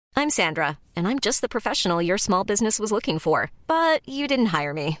I'm Sandra, and I'm just the professional your small business was looking for. But you didn't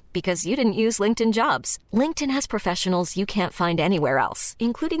hire me because you didn't use LinkedIn Jobs. LinkedIn has professionals you can't find anywhere else,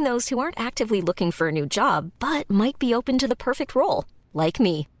 including those who aren't actively looking for a new job, but might be open to the perfect role, like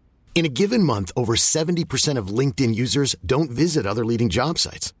me. In a given month, over 70% of LinkedIn users don't visit other leading job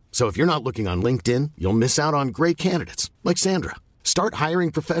sites. So if you're not looking on LinkedIn, you'll miss out on great candidates like Sandra. Start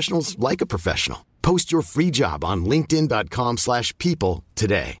hiring professionals like a professional. Post your free job on linkedin.com/people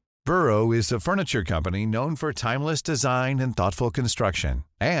today. Burrow is a furniture company known for timeless design and thoughtful construction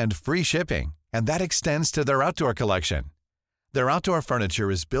and free shipping, and that extends to their outdoor collection. Their outdoor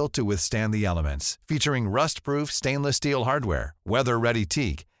furniture is built to withstand the elements, featuring rust-proof stainless steel hardware, weather-ready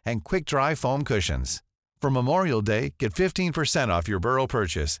teak, and quick-dry foam cushions. For Memorial Day, get 15% off your Burrow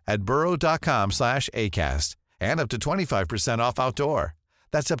purchase at burrow.com/acast and up to 25% off outdoor.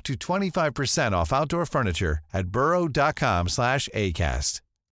 That's up to 25% off outdoor furniture at burrow.com/acast.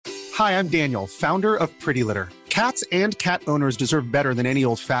 Hi, I'm Daniel, founder of Pretty Litter. Cats and cat owners deserve better than any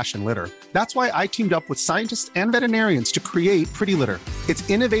old-fashioned litter. That's why I teamed up with scientists and veterinarians to create Pretty Litter. Its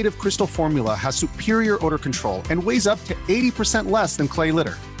innovative crystal formula has superior odor control and weighs up to 80% less than clay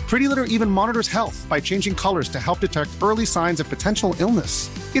litter. Pretty Litter even monitors health by changing colors to help detect early signs of potential illness.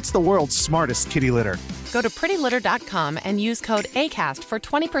 It's the world's smartest kitty litter. Go to prettylitter.com and use code ACAST for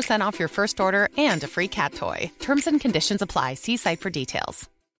 20% off your first order and a free cat toy. Terms and conditions apply. See site for details.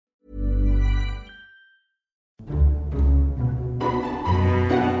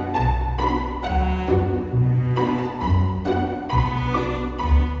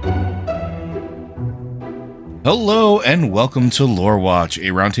 Hello and welcome to Lore Watch,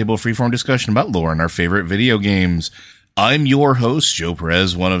 a roundtable freeform discussion about lore and our favorite video games. I'm your host, Joe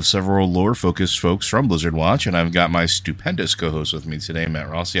Perez, one of several lore-focused folks from Blizzard Watch, and I've got my stupendous co-host with me today,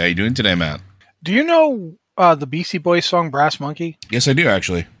 Matt Rossi. How you doing today, Matt? Do you know the Beastie Boys song Brass Monkey? Yes, I do,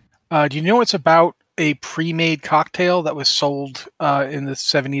 actually. Do you know it's about a pre-made cocktail that was sold in the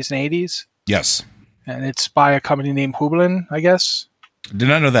 70s and 80s? Yes. And it's by a company named Hublin, I guess? Did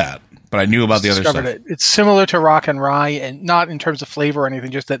not know that, but I knew about the other stuff. It's similar to Rock and Rye, and not in terms of flavor or anything,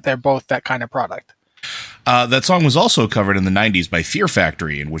 just that they're both that kind of product. That song was also covered in the 90s by Fear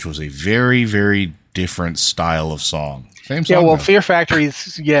Factory, which was a very, very different style of song. Same song. Yeah, well, though. Fear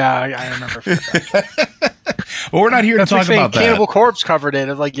Factory's, I remember Fear Factory. Well, we're not here to talk about that. Cannibal Corpse covered it.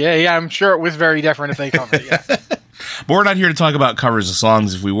 It's like, I'm sure it was very different if they covered it, yeah. But we're not here to talk about covers of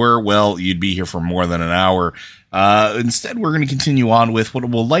songs. If we were, well, you'd be here for more than an hour. Instead, we're going to continue on with what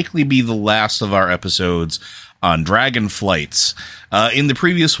will likely be the last of our episodes on Dragonflights. In the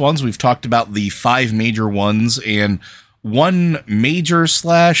previous ones, we've talked about the 5 major ones and one major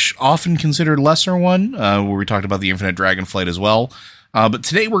 / often considered lesser one, where we talked about the Infinite Dragonflight as well. But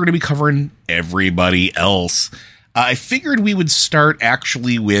today we're going to be covering everybody else. I figured we would start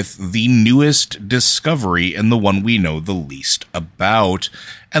actually with the newest discovery and the one we know the least about,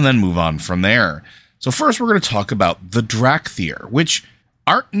 and then move on from there. So first we're going to talk about the Dracthyr, which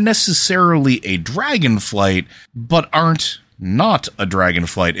aren't necessarily a dragonflight, but aren't not a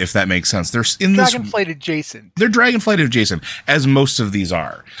dragonflight, if that makes sense. They're in this Dragonflight adjacent. They're dragonflight adjacent, as most of these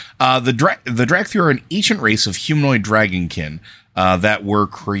are. The Dracthyr are an ancient race of humanoid dragonkin that were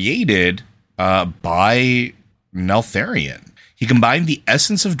created by Neltharion. He combined the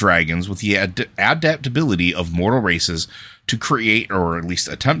essence of dragons with the adaptability of mortal races to create, or at least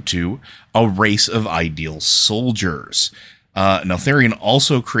attempt to, a race of ideal soldiers. Neltharion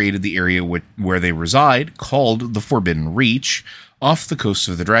also created the area where they reside, called the Forbidden Reach, off the coast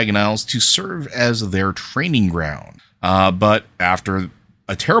of the Dragon Isles to serve as their training ground. But after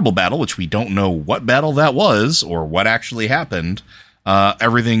a terrible battle, which we don't know what battle that was or what actually happened,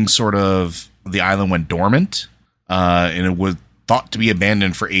 everything the island went dormant, and it was thought to be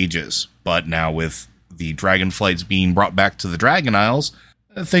abandoned for ages. But now with the Dragonflights being brought back to the Dragon Isles,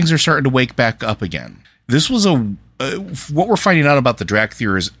 things are starting to wake back up again. This was what we're finding out about the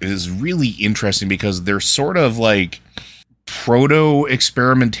Dracthyr is really interesting because they're sort of like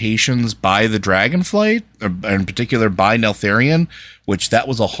proto-experimentations by the Dragonflight, in particular by Neltharion, which that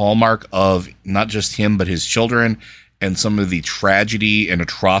was a hallmark of not just him, but his children and some of the tragedy and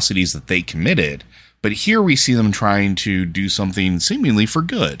atrocities that they committed. But here we see them trying to do something seemingly for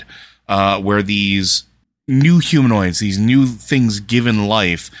good, where these new humanoids, these new things given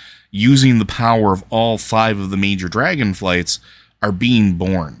life, using the power of all 5 of the major Dragonflights, are being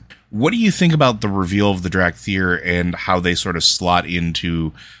born. What do you think about the reveal of the Dracthyr and how they sort of slot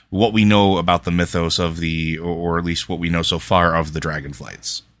into what we know about the mythos of or at least what we know so far of the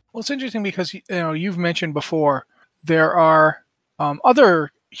Dragonflights? Well, it's interesting because you've mentioned before there are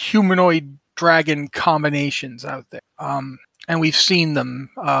other humanoid dragon combinations out there. And and we've seen them.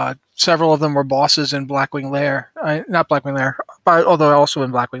 Several of them were bosses in Blackwing Lair, not Blackwing Lair, but although also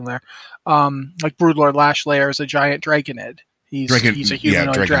in Blackwing Lair. Like Broodlord Lash Lair is a giant Dragonid. He's a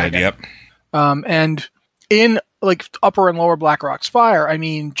humanoid dragon. Yep. And in like Upper and Lower Blackrock Spire, I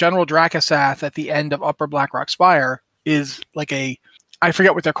mean, General Dracasath at the end of Upper Blackrock Spire is like I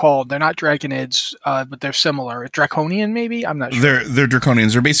forget what they're called. They're not Draconids, but they're similar. Draconian, maybe? I'm not sure. They're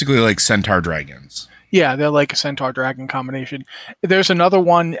Draconians. They're basically like centaur dragons. Yeah, they're like a centaur dragon combination. There's another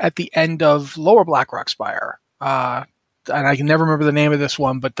one at the end of Lower Blackrock Spire. And I can never remember the name of this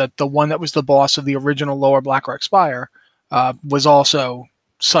one, but the one that was the boss of the original Lower Blackrock Spire was also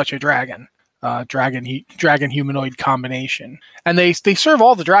such a dragon. Dragon humanoid combination. And they serve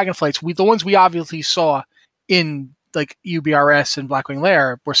all the Dragonflights. The ones we obviously saw in like UBRS and Blackwing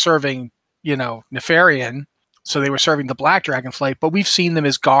Lair were serving, Nefarian. So they were serving the Black Dragonflight, but we've seen them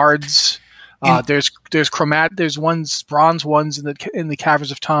as guards. There's ones, bronze ones in the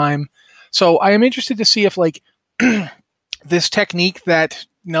Caverns of Time. So I am interested to see if like this technique that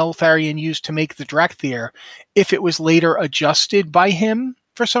Neltharion used to make the Dracthyr, if it was later adjusted by him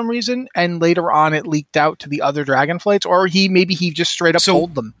for some reason, and later on it leaked out to the other Dragonflights, or maybe he just straight up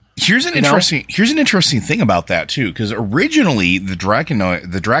told them. Here's an interesting thing about that too, because originally the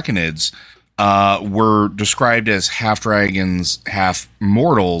Draconids were described as half dragons, half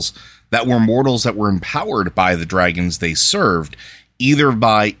mortals. That were empowered by the dragons they served, either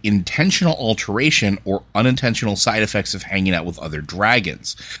by intentional alteration or unintentional side effects of hanging out with other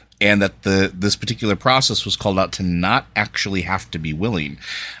dragons. And that this particular process was called out to not actually have to be willing.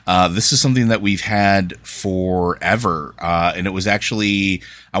 This is something that we've had forever. And it was actually,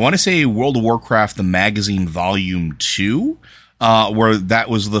 I want to say World of Warcraft, the magazine volume 2, where that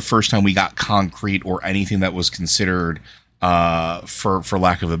was the first time we got concrete or anything that was considered for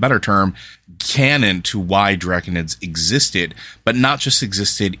lack of a better term, canon to why Draconids existed, but not just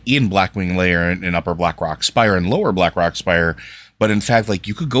existed in Blackwing Lair and Upper Blackrock Spire and Lower Blackrock Spire, but in fact, like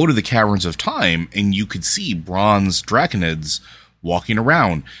you could go to the Caverns of Time and you could see bronze Draconids walking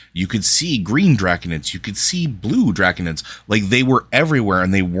around. You could see green Draconids. You could see blue Draconids. Like they were everywhere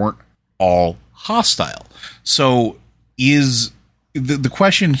and they weren't all hostile. So is the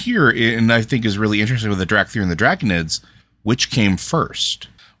question here, and I think is really interesting with the Dracthyr and the Draconids, which came first?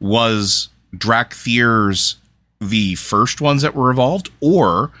 Was Dracthyrs the first ones that were evolved,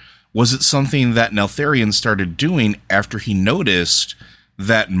 or was it something that Neltharion started doing after he noticed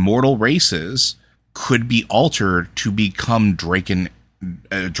that mortal races could be altered to become dragon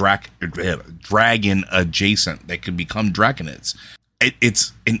adjacent? They could become Draconids.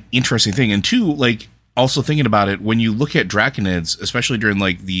 It's an interesting thing. And two, like also thinking about it, when you look at Draconids, especially during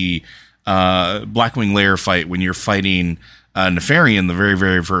like the Blackwing Lair fight, when you're fighting Nefarian the very,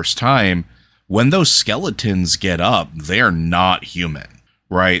 very first time, when those skeletons get up, they are not human,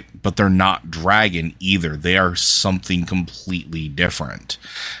 right? But they're not dragon either. They are something completely different.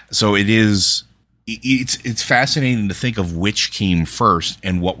 So it's fascinating to think of which came first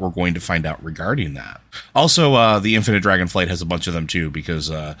and what we're going to find out regarding that. Also, the Infinite Dragonflight has a bunch of them too, because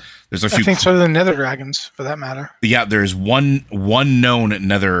there's a few. I think so. The Nether Dragons, for that matter. Yeah, there's one known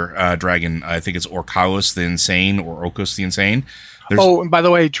Nether dragon. I think it's Orcus the Insane or Orcus the Insane. And by the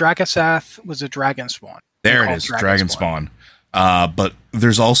way, Dracasath was a dragon spawn. There it is, dragon spawn. But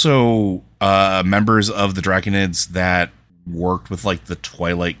there's also members of the Draconids that worked with like the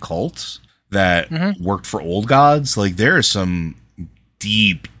Twilight cult that worked for old gods. Like there are some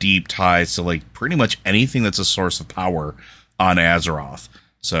deep ties to like pretty much anything that's a source of power on Azeroth.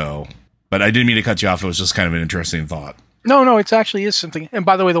 So, but I didn't mean to cut you off. It was just kind of an interesting thought. No, it actually is something. And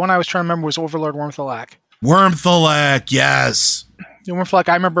by the way, the one I was trying to remember was Overlord Wormthalak. Wormthalak, yes. The Wormthalak,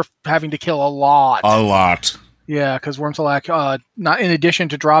 I remember having to kill a lot. A lot. Yeah, because Wormthalak, not in addition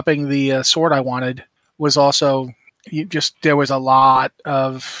to dropping the sword I wanted, was also there was a lot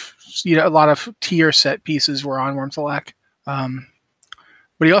of tier set pieces were on Wormthalak.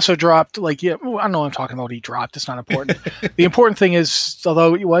 But he also dropped I don't know what I'm talking about. He dropped. It's not important. The important thing is,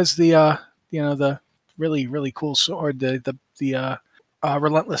 although it was the really, really cool sword, the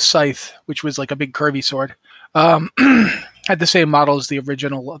Relentless Scythe, which was like a big curvy sword, had the same model as the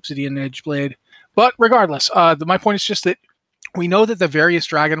original Obsidian Edge blade. But regardless, my point is just that we know that the various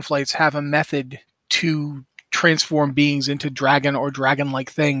Dragonflights have a method to transform beings into dragon or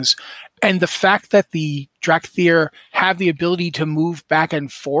dragon-like things. And the fact that the Dracthyr have the ability to move back and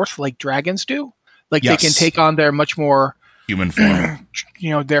forth like dragons do, like yes. They can take on their much more human form,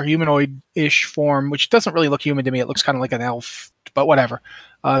 their humanoid-ish form, which doesn't really look human to me. It looks kind of like an elf, but whatever.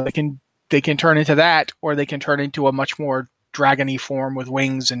 They can turn into that, or they can turn into a much more dragon-y form with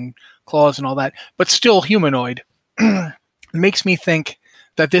wings and claws and all that, but still humanoid. makes me think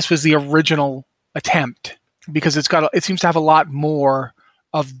that this was the original attempt, because it seems to have a lot more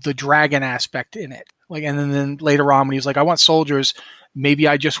of the dragon aspect in it. Like, and then later on when he was like, I want soldiers, maybe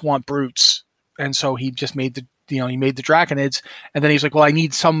I just want brutes. And so he just made he made the Draconids, and then he's like, well, I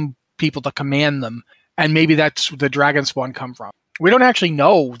need some people to command them. And maybe that's where the dragon spawn come from. We don't actually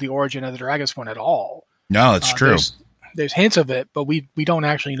know the origin of the dragon spawn at all. No, it's true. There's hints of it, but we don't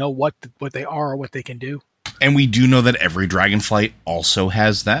actually know what they are or what they can do. And we do know that every Dragonflight also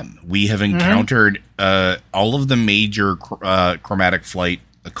has them. We have encountered all of the major chromatic flight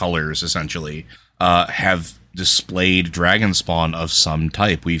colors, essentially, have displayed dragon spawn of some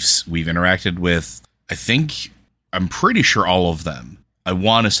type. We've interacted with, I'm pretty sure all of them. I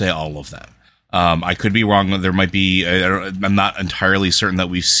want to say all of them. I could be wrong. There might be, I'm not entirely certain that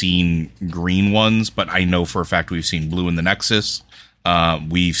we've seen green ones, but I know for a fact we've seen blue in the Nexus.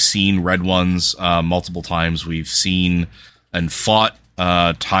 We've seen red ones multiple times. We've seen and fought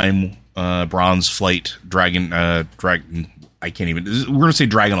time bronze flight dragon. I can't even. We're going to say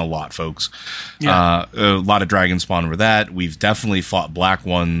dragon a lot, folks. Yeah. A lot of dragon spawn over that. We've definitely fought black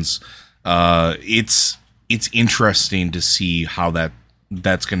ones. It's interesting to see how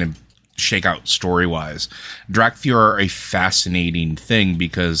that's going to shake out story wise. Dracthyr are a fascinating thing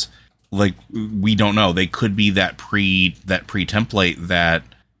because, like, we don't know. They could be that pre template that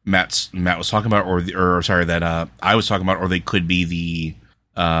Matt was talking about, or sorry, that I was talking about, or they could be the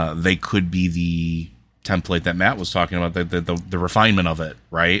template that Matt was talking about, the refinement of it,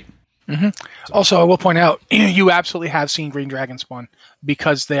 right? Mm-hmm. So. Also, I will point out, you absolutely have seen green dragon spawn,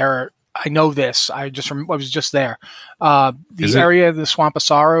 because they're. I know this. I was just there. The area of the Swamp of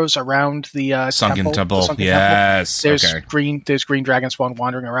Sorrows around the Sunken Temple. Yes. Temple, there's green dragon spawn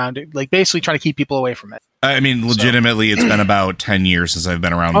wandering around, like basically trying to keep people away from it. I mean, legitimately, it's been about 10 years since I've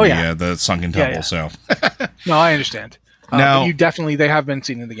been around the Sunken Temple. Yeah. So, no, I understand. Now, they have been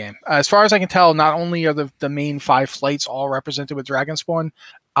seen in the game. As far as I can tell, not only are the main 5 flights all represented with dragon spawn,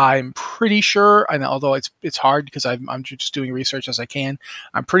 I'm pretty sure, and although it's hard because I'm just doing research as I can,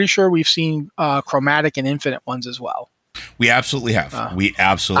 I'm pretty sure we've seen chromatic and infinite ones as well. We absolutely have.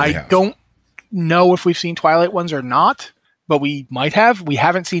 I don't know if we've seen twilight ones or not, but we might have. We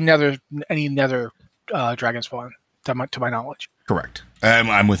haven't seen any nether dragon spawn to my knowledge. Correct.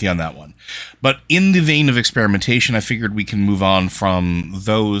 I'm with you on that one. But in the vein of experimentation, I figured we can move on from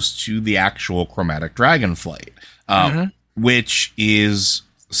those to the actual chromatic dragonflight, which is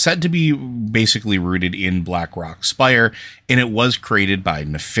said to be basically rooted in Blackrock Spire, and it was created by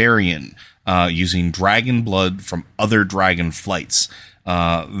Nefarian, using dragon blood from other dragon flights.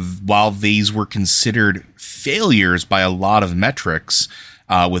 While these were considered failures by a lot of metrics,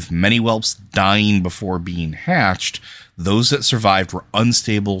 with many whelps dying before being hatched, those that survived were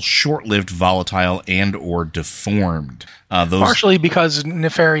unstable, short-lived, volatile, and or deformed. Partially because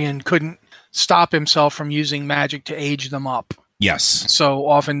Nefarian couldn't stop himself from using magic to age them up. Yes. So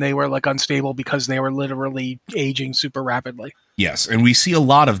often they were like unstable because they were literally aging super rapidly. Yes, and we see a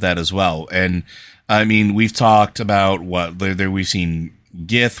lot of that as well. And I mean, we've talked about we've seen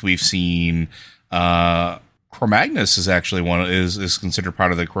Gith, we've seen Cro-Magnus is actually is considered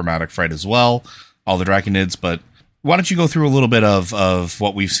part of the chromatic fright as well. All the Draconids, but why don't you go through a little bit of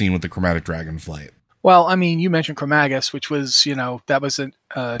what we've seen with the chromatic dragonflight? Well, I mean, you mentioned Cro-Magnus, which was, that was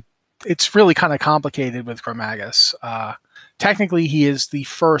it's really kind of complicated with Cro-Magnus. Technically, he is the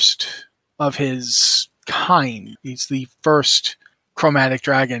first of his kind. He's the first chromatic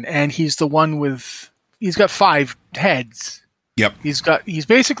dragon, and he's the one he's got 5 heads. Yep. He's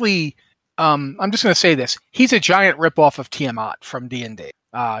basically, I'm just going to say this. He's a giant ripoff of Tiamat from D&D.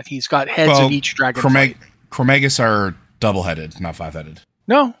 He's got heads of each dragon. Cro-Magnus are double-headed, not 5-headed.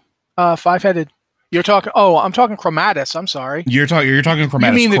 No, 5-headed. You're talking. Oh, I'm talking Chromatus. I'm sorry. You're talking Chromatus.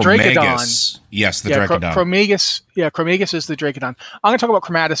 You mean the Dracodon? Yes, the Dracodon. Chromagus is the Dracodon. I'm going to talk about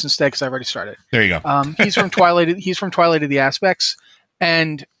Chromatus instead because I've already started. There you go. He's from Twilight. He's from Twilight of the Aspects,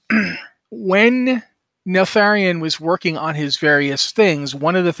 and when Neltharion was working on his various things,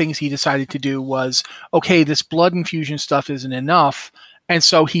 one of the things he decided to do was, okay, this blood infusion stuff isn't enough, and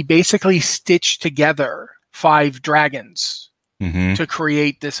so he basically stitched together 5 dragons to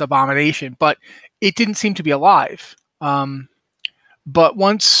create this abomination, but it didn't seem to be alive. But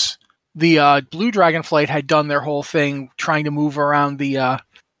once the Blue Dragonflight had done their whole thing trying to move around the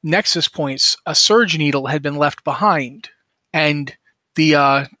Nexus points, a Surge Needle had been left behind. And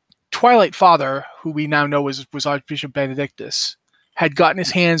the Twilight Father, who we now know was Archbishop Benedictus, had gotten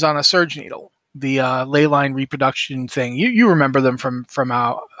his hands on a Surge Needle, the ley line reproduction thing. You remember them from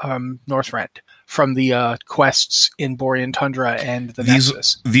Northrend. from the quests in Borean Tundra and the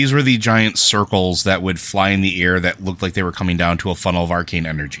Nexus. These were the giant circles that would fly in the air that looked like they were coming down to a funnel of arcane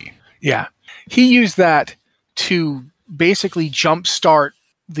energy. Yeah. He used that to basically jumpstart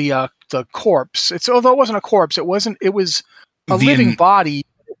the corpse. Although it wasn't a corpse, it was a living body.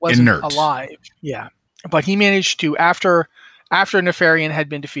 It wasn't inert. Alive. Yeah. But he managed to, after Nefarian had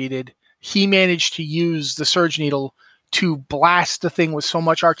been defeated, he managed to use the Surge Needle to blast the thing with so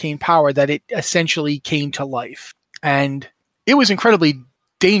much arcane power that it essentially came to life. And it was incredibly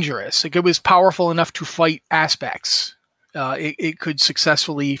dangerous. Like, it was powerful enough to fight aspects. It could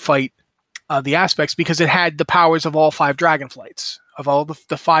successfully fight the aspects because it had the powers of all 5 Dragonflights. Of all the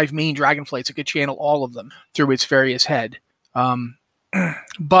 5 main Dragonflights, it could channel all of them through its various head.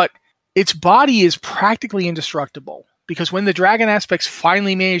 But its body is practically indestructible because when the dragon aspects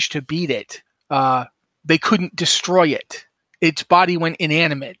finally managed to beat it, they couldn't destroy it. Its body went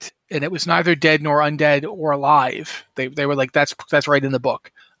inanimate, and it was neither dead nor undead or alive. They were like, that's right in the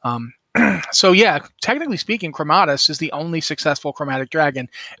book. So yeah, technically speaking, Chromatus is the only successful chromatic dragon,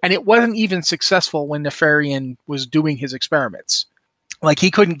 and it wasn't even successful when Nefarian was doing his experiments. Like,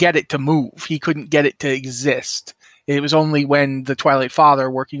 he couldn't get it to move. He couldn't get it to exist. It was only when the Twilight Father,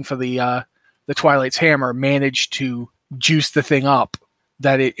 working for the Twilight's Hammer, managed to juice the thing up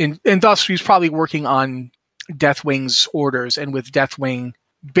that it, and thus he was probably working on Deathwing's orders, and with Deathwing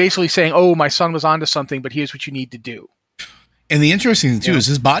basically saying, "Oh, my son was onto something, but here's what you need to do." And the interesting thing too is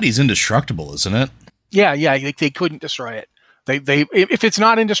his body's indestructible, isn't it? Yeah. They couldn't destroy it. They if it's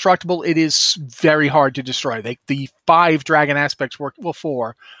not indestructible, it is very hard to destroy. the 5 dragon aspects work, well,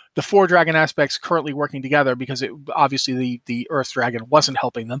 4. The 4 dragon aspects currently working together because obviously the Earth Dragon wasn't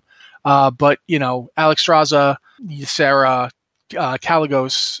helping them. But Alexstrasza, Ysera,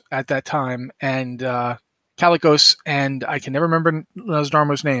 Caligos at that time, and Caligos, and I can never remember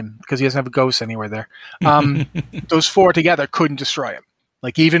Nosdarmo's name because he doesn't have a ghost anywhere there. Those 4 together couldn't destroy him.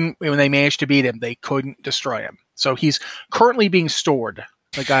 Like, even when they managed to beat him, they couldn't destroy him. So he's currently being stored.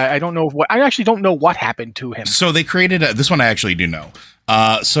 Like, I don't know I actually don't know what happened to him. So they created this one I actually do know.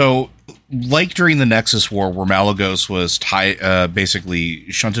 So like during the Nexus War, where Malagos was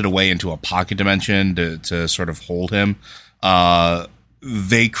basically shunted away into a pocket dimension to sort of hold him,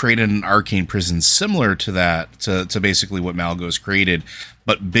 they created an arcane prison similar to that, to basically what Malagos created,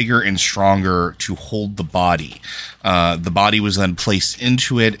 but bigger and stronger to hold the body. The body was then placed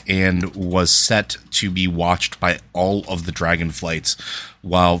into it and was set to be watched by all of the Dragonflights,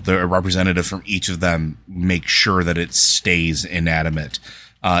 while the representative from each of them make sure that it stays inanimate.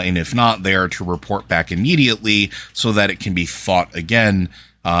 And if not, they are to report back immediately so that it can be fought again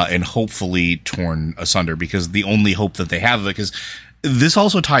and hopefully torn asunder, because the only hope that they have, because this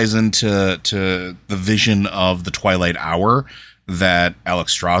also ties into the vision of the Twilight Hour that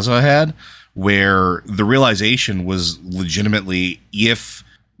Alexstrasza had, where the realization was legitimately, if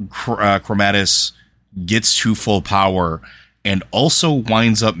Chromatus gets to full power and also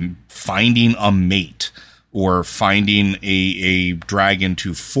winds up finding a mate or finding a dragon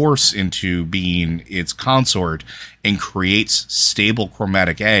to force into being its consort and creates stable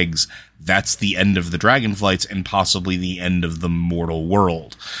chromatic eggs, that's the end of the Dragonflights and possibly the end of the mortal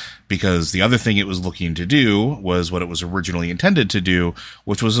world. Because the other thing it was looking to do was what it was originally intended to do,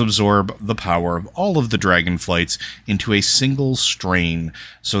 which was absorb the power of all of the Dragonflights into a single strain,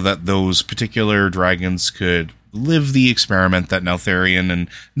 so that those particular dragons could live the experiment that Neltharion and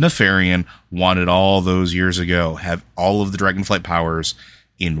Nefarian wanted all those years ago, have all of the Dragonflight powers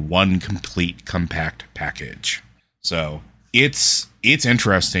in one complete compact package. So it's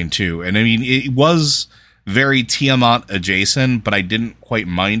interesting too. And I mean, it was very Tiamat adjacent, but I didn't quite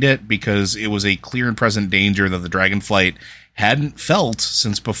mind it because it was a clear and present danger that the Dragonflight hadn't felt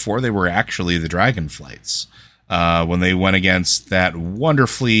since before they were actually the Dragonflights. When they went against that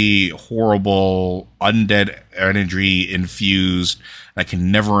wonderfully horrible undead energy infused, I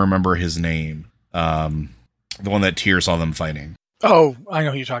can never remember his name. The one that Tyr saw them fighting. Oh, I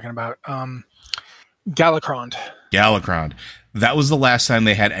know who you're talking about. Galakrond. That was the last time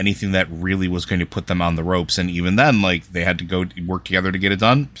they had anything that really was going to put them on the ropes. And even then, like, they had to go work together to get it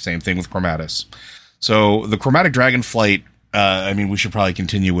done. Same thing with Chromatus. So the Chromatic Dragonflight, I mean, we should probably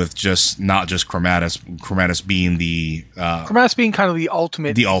continue with not just Chromatus. Chromatus being Chromatus being kind of the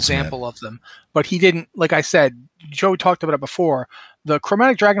ultimate example of them. But he didn't, like I said, Joe talked about it before. The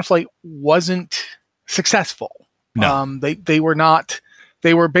Chromatic Dragonflight wasn't successful. No. They were not.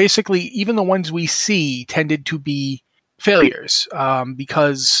 They were basically, even the ones we see tended to be failures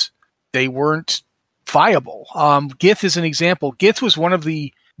because they weren't viable. Gith is an example. Gith was one of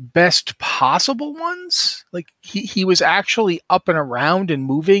the best possible ones. Like he was actually up and around and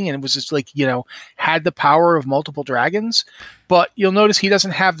moving, and it was just like, had the power of multiple dragons. But you'll notice he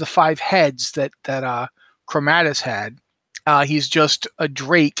doesn't have the 5 heads that Chromatus had. He's just a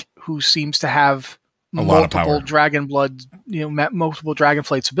Drake who seems to have multiple dragon blood, multiple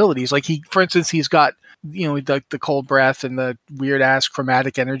Dragonflights abilities. Like for instance, he's got the cold breath and the weird ass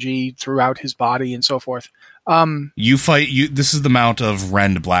chromatic energy throughout his body and so forth. This is the mount of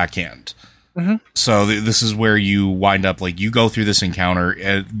Rend Blackhand. Mm-hmm. So this is where you wind up, like, you go through this encounter.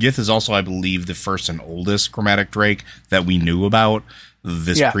 Gith is also, I believe, the first and oldest chromatic Drake that we knew about.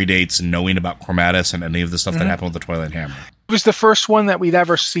 This predates knowing about Chromatus and any of the stuff that happened with the Twilight Hammer. It was the first one that we'd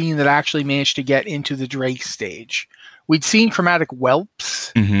ever seen that actually managed to get into the Drake stage. We'd seen chromatic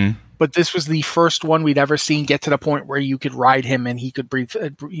whelps, but this was the first one we'd ever seen get to the point where you could ride him and he could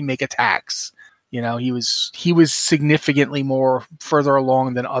make attacks. He was significantly more further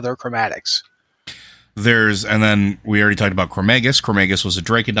along than other chromatics. And then we already talked about Chromagus. Chromagus was a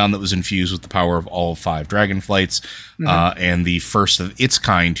Dracodon that was infused with the power of all 5 Dragonflights, and the first of its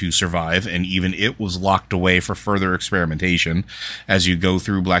kind to survive, and even it was locked away for further experimentation. As you go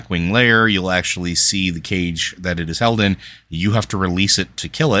through Blackwing Lair, you'll actually see the cage that it is held in. You have to release it to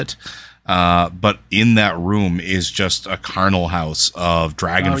kill it, but in that room is just a carnal house of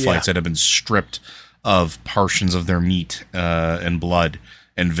Dragonflights that have been stripped of portions of their meat and blood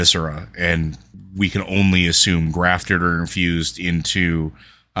and viscera, and we can only assume grafted or infused into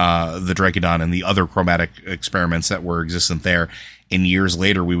the Dracodon and the other chromatic experiments that were existent there. And years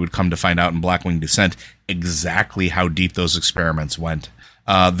later, we would come to find out in Blackwing Descent exactly how deep those experiments went.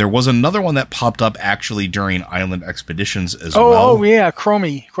 There was another one that popped up actually during Island Expeditions as well. Oh, yeah,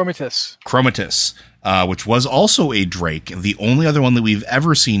 Chromatus. Chromatus, which was also a Drake. The only other one that we've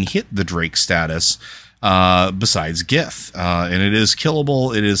ever seen hit the Drake status besides Gith. And it is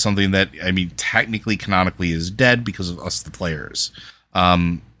killable. It is something that, technically, canonically is dead because of us, the players.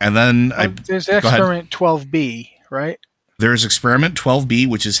 And then there's Experiment 12B, right? There's Experiment 12B,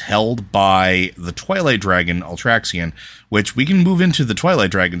 which is held by the Twilight Dragon, Altraxian, which we can move into the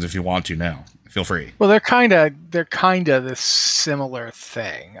Twilight Dragons if you want to now. Feel free. Well, they're kind of the similar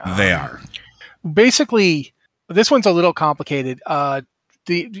thing. They are. Basically, this one's a little complicated.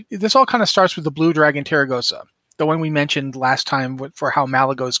 This all kind of starts with the Blue Dragon Terragosa, the one we mentioned last time for how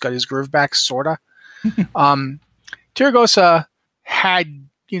Malagos got his groove back, sorta. Terragosa had,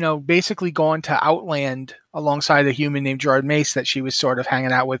 basically gone to Outland alongside a human named Gerard Mace that she was sort of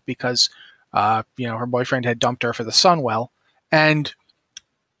hanging out with because, her boyfriend had dumped her for the Sunwell. And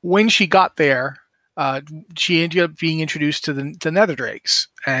when she got there, she ended up being introduced to the Nether Drakes,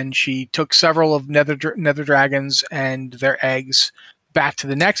 and she took several of Nether Dragons and their eggs back to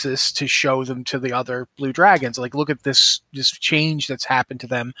the Nexus to show them to the other blue dragons. Like, look at this change that's happened to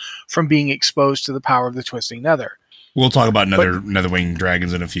them from being exposed to the power of the Twisting Nether. We'll talk about Netherwing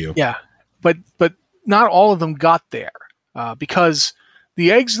dragons in a few. Yeah, but not all of them got there because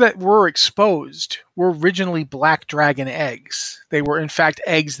the eggs that were exposed were originally black dragon eggs. They were, in fact,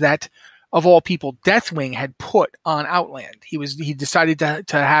 eggs that, of all people, Deathwing had put on Outland. He decided to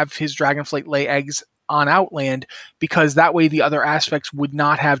have his Dragonflight lay eggs on Outland because that way the other aspects would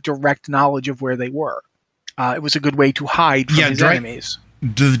not have direct knowledge of where they were. It was a good way to hide from his enemies.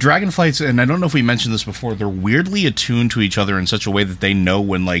 The Dragonflights, and I don't know if we mentioned this before, they're weirdly attuned to each other in such a way that they know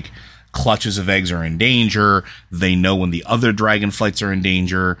when, like, clutches of eggs are in danger. They know when the other Dragonflights are in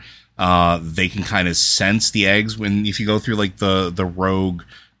danger. They can kind of sense the eggs if you go through, like, the rogue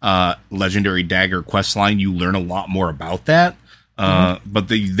legendary dagger quest line, you learn a lot more about that. But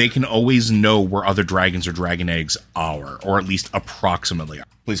they can always know where other dragons or dragon eggs are, or at least approximately are.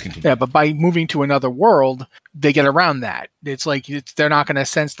 Please continue. Yeah, but by moving to another world, they get around that. It's like they're not going to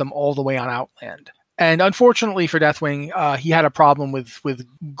sense them all the way on Outland. And unfortunately for Deathwing, he had a problem with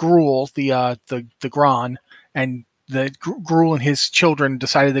Gruul, the Gron, and Gruul and his children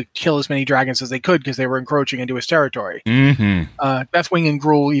decided to kill as many dragons as they could because they were encroaching into his territory. Deathwing and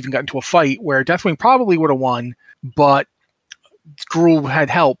Gruul even got into a fight where Deathwing probably would have won, but Gruul had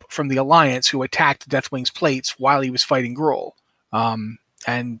help from the Alliance who attacked Deathwing's plates while he was fighting Gruul.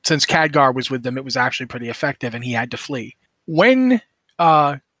 And since Khadgar was with them, it was actually pretty effective, and he had to flee. When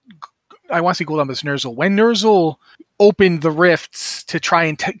I want to say Goldumbus Ner'zhul. When Ner'zhul opened the rifts to try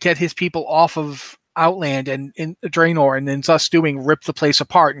and get his people off of Outland and in Draenor, and then thus doing rip the place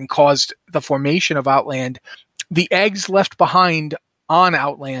apart and caused the formation of Outland, the eggs left behind on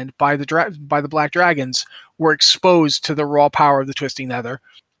Outland by the Black Dragons were exposed to the raw power of the Twisting Nether.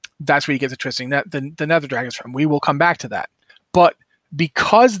 That's where you get the Nether Dragons from. We will come back to that. But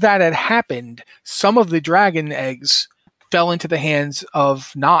because that had happened, some of the dragon eggs fell into the hands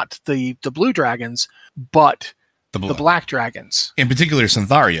of not the blue dragons, but the black dragons. In particular,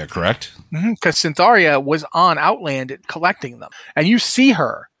 Syntharia, correct? Because Syntharia was on Outland collecting them. And you see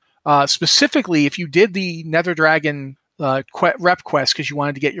her, specifically if you did the Nether Dragon rep quest because you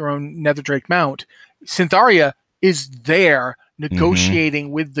wanted to get your own Nether Drake mount, Syntharia is there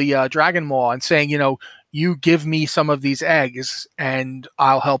negotiating with the Dragon Maw and saying, you give me some of these eggs and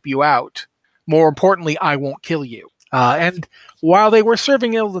I'll help you out. More importantly, I won't kill you. And while they were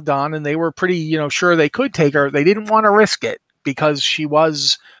serving Illidan and they were pretty, sure they could take her, they didn't want to risk it because she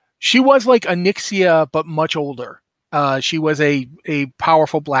was like Onyxia, but much older. She was a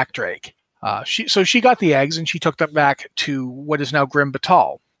powerful black drake. So she got the eggs and she took them back to what is now Grim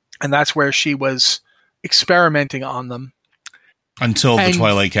Batal. And that's where she was experimenting on them. Until the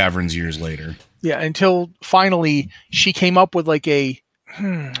Twilight Caverns years later. Yeah, until finally she came up with like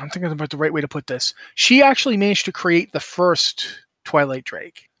I'm thinking about the right way to put this. She actually managed to create the first Twilight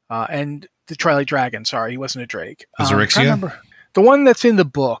Drake. And the Twilight Dragon, sorry, he wasn't a Drake. Xerixia? The one that's in the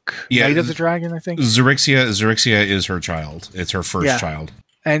book. Yeah, Night of the Dragon, I think. Xerixia is her child. It's her first child.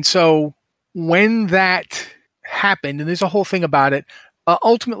 And so when that happened, and there's a whole thing about it,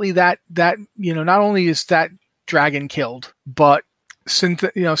 ultimately that not only is that dragon killed, but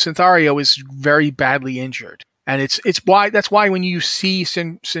Syntharia was very badly injured. And that's why when you see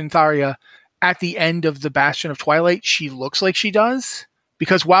Syntharia at the end of the Bastion of Twilight, she looks like she does.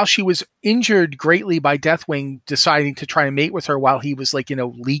 Because while she was injured greatly by Deathwing deciding to try and mate with her while he was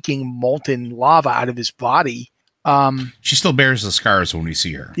leaking molten lava out of his body. She still bears the scars when we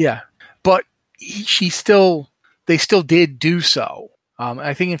see her. Yeah. But they still did do so.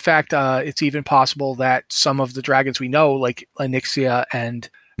 I think, in fact, it's even possible that some of the dragons we know, like Onyxia and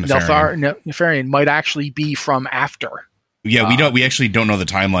Nefarian, might actually be from after. Yeah, we actually don't know the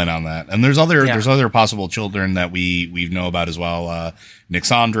timeline on that. And there's other possible children that we know about as well.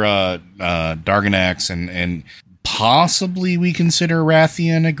 Nyxandra, Darganax, and possibly we consider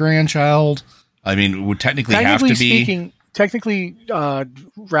Rathian a grandchild. I mean, it would technically have to be. Technically,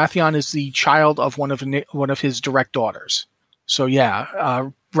 Rathian is the child of one of his direct daughters. So yeah,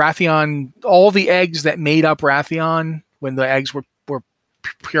 Rathian, all the eggs that made up Rathian when the eggs were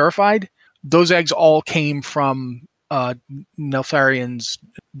purified, those eggs all came from Neltharian's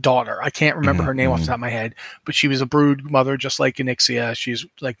daughter. I can't remember her name off the top of my head, but she was a brood mother just like Onyxia. She's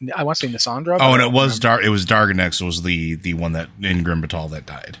like, I want to say Nysandra. Oh, and it was Darganax was the one that in Grim Batal that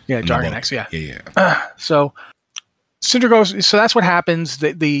died. Yeah, Darganax, yeah. Yeah. So Cinder goes, so that's what happens.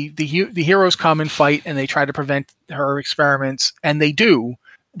 The heroes come and fight, and they try to prevent her experiments, and they do.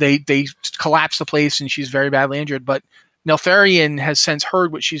 They collapse the place, and she's very badly injured. But Neltharion has since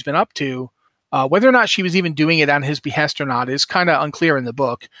heard what she's been up to. Whether or not she was even doing it on his behest or not is kind of unclear in the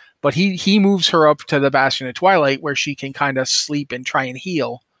book. But he moves her up to the Bastion of Twilight, where she can kind of sleep and try and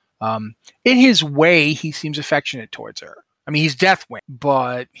heal. In his way, he seems affectionate towards her. I mean, he's Deathwing,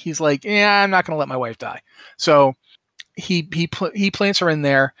 but he's like, yeah, I'm not going to let my wife die. So he plants her in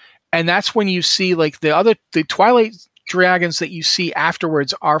there, and that's when you see like the Twilight dragons that you see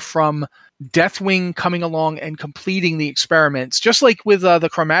afterwards are from Deathwing coming along and completing the experiments, just like with the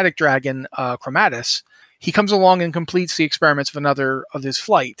chromatic dragon Chromatus. He comes along and completes the experiments of another of his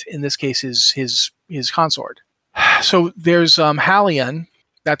flight. In this case, his consort. So there's Halion.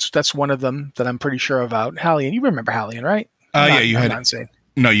 That's one of them that I'm pretty sure about. Halion, you remember Halion, right? You had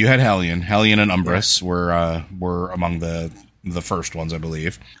Halion. Halion and Umbris were among the first ones, I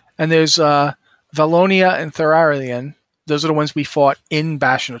believe. And there's Valonia and Therarion. Those are the ones we fought in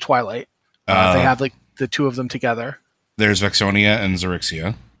Bastion of Twilight. They have like the two of them together. There's Vexonia and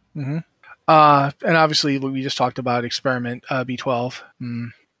Xerixia. Mm-hmm. And obviously we just talked about Experiment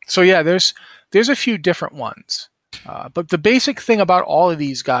B12. So yeah, there's a few different ones. But the basic thing about all of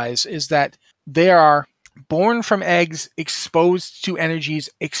these guys is that they are born from eggs exposed to energies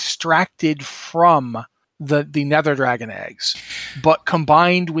extracted from the Nether Dragon eggs, but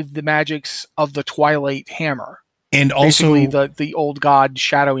combined with the magics of the Twilight Hammer. And also the old god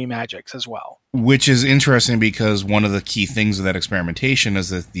shadowy magics as well. Which is interesting because one of the key things of that experimentation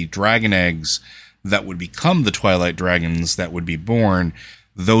is that the dragon eggs that would become the Twilight dragons that would be born,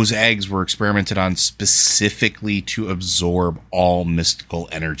 those eggs were experimented on specifically to absorb all mystical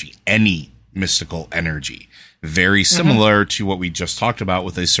energy, any mystical energy. Very similar to what we just talked about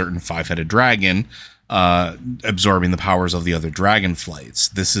with a certain five-headed dragon absorbing the powers of the other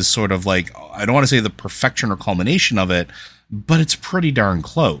Dragonflights. This is sort of like, I don't want to say the perfection or culmination of it, but it's pretty darn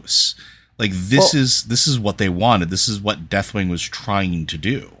close. Like this is what they wanted. This is what Deathwing was trying to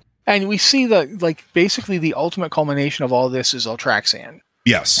do. And we see basically the ultimate culmination of all this is Ultraxan.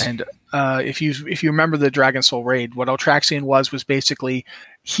 Yes. And if you remember the Dragon Soul raid, what Ultraxian was basically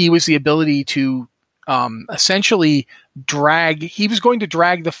he was the ability to essentially drag. He was going to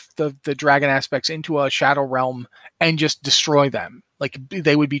drag the dragon aspects into a shadow realm and just destroy them. Like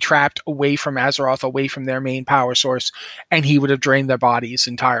they would be trapped away from Azeroth, away from their main power source, and he would have drained their bodies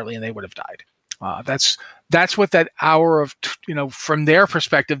entirely, and they would have died. That's what that hour of, from their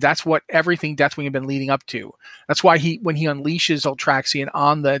perspective, that's what everything Deathwing had been leading up to. That's why when he unleashes Ultraxian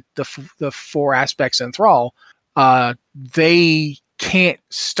on the four aspects in Thrall, they can't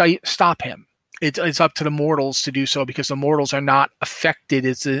stop him. It's up to the mortals to do so, because the mortals are not affected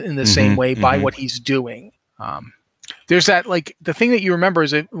in the same way by what he's doing. There's that, like, the thing that you remember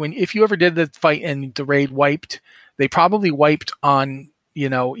is that if you ever did the fight and the raid wiped, they probably wiped on,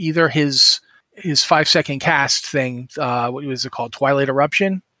 either his 5-second cast thing. What was it called? Twilight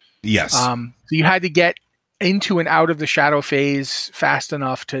Eruption. Yes. So you had to get into and out of the shadow phase fast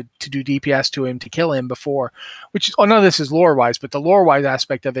enough to do DPS to him to kill him before, none of this is lore wise, but the lore wise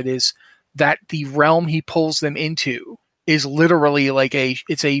aspect of it is that the realm he pulls them into is literally like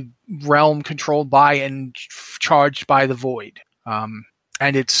it's a realm controlled by and charged by the void. And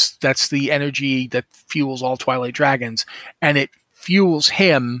that's the energy that fuels all Twilight Dragons, and it fuels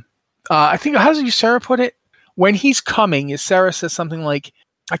him. I think, how does Ysera put it? When he's coming, Ysera says something like,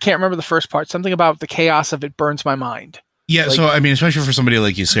 I can't remember the first part, something about the chaos of it burns my mind. Yeah, so I mean, especially for somebody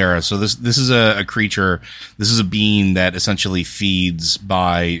like Ysera, so this is a creature, this is a being that essentially feeds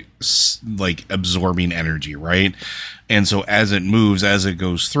by like absorbing energy, right? And so as it moves, as it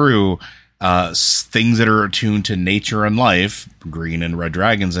goes through, things that are attuned to nature and life, green and red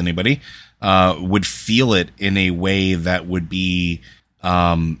dragons, anybody, would feel it in a way that would be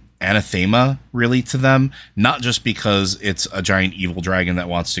anathema really to them, not just because it's a giant evil dragon that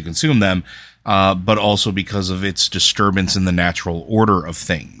wants to consume them, but also because of its disturbance in the natural order of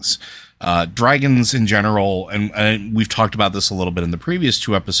things. Dragons in general, and we've talked about this a little bit in the previous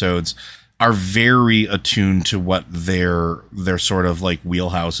 2 episodes, are very attuned to what their sort of like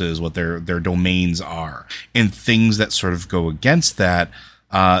wheelhouse is, what their domains are, and things that sort of go against that,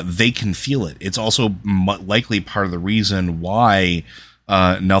 they can feel it. It's also likely part of the reason why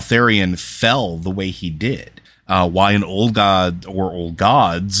Neltharion fell the way he did. Why an old god or old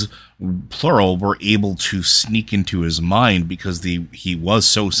gods, plural, were able to sneak into his mind, because he was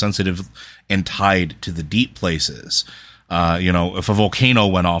so sensitive and tied to the deep places. If a volcano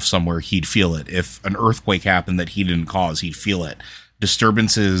went off somewhere, he'd feel it. If an earthquake happened that he didn't cause, he'd feel it.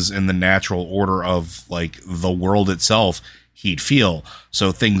 Disturbances in the natural order of like the world itself, he'd feel.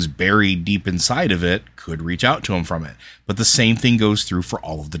 So things buried deep inside of it could reach out to him from it. But the same thing goes through for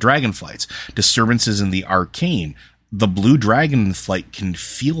all of the Dragonflights. Disturbances in the arcane, the blue Dragonflight can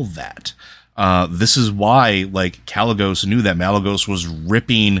feel that. This is why, like, Kalecgos knew that Malygos was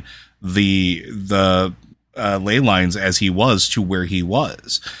ripping the ley lines as he was to where he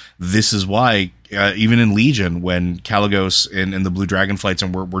was. This is why, even in Legion, when Kalecgos and the blue Dragonflights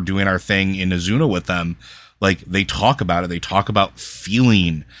and we're doing our thing in Azuna with them, like, they talk about it. They talk about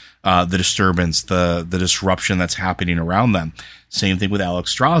feeling the disturbance, the disruption that's happening around them. Same thing with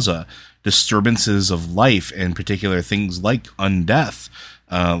Alexstrasza. Disturbances of life, in particular things like undeath,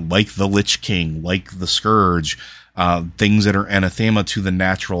 like the Lich King, like the Scourge, things that are anathema to the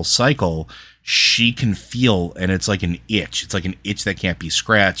natural cycle, she can feel, and it's like an itch. It's like an itch that can't be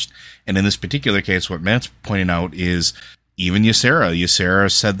scratched. And in this particular case, what Matt's pointing out is even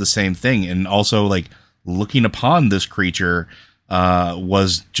Ysera said the same thing. And also, like, looking upon this creature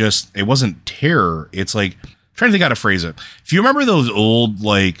was just, it wasn't terror. It's like, I'm trying to think how to phrase it. If you remember those old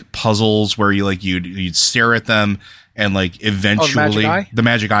like puzzles where you'd stare at them and like eventually the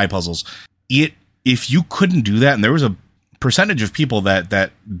magic eye puzzles, if you couldn't do that, and there was a percentage of people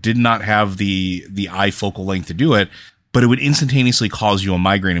that did not have the eye focal length to do it, but it would instantaneously cause you a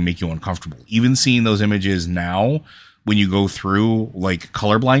migraine and make you uncomfortable. Even seeing those images now, when you go through like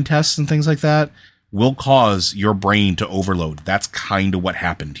colorblind tests and things like that, will cause your brain to overload. That's kind of what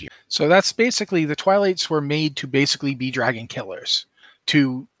happened here. So that's basically, the Twilights were made to basically be dragon killers.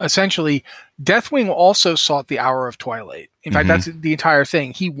 To essentially, Deathwing also sought the Hour of Twilight. In fact, that's the entire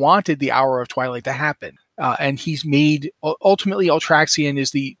thing. He wanted the Hour of Twilight to happen. And he's made, ultimately, Ultraxian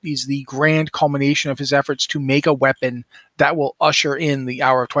is the grand culmination of his efforts to make a weapon that will usher in the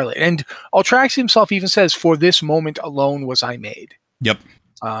Hour of Twilight. And Ultraxian himself even says, "For this moment alone was I made." Yep.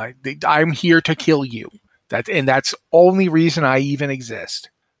 I'm here to kill you. That's only reason I even exist.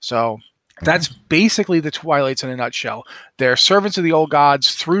 So that's basically the Twilights in a nutshell. They're servants of the old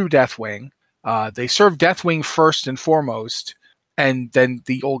gods through Deathwing. They serve Deathwing first and foremost, and then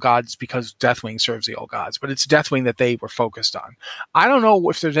the old gods because Deathwing serves the old gods. But it's Deathwing that they were focused on. I don't know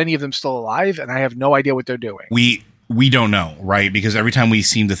if there's any of them still alive, and I have no idea what they're doing. We don't know, right? Because every time we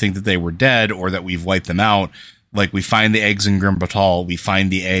seem to think that they were dead or that we've wiped them out, like we find the eggs in Grim Batal, we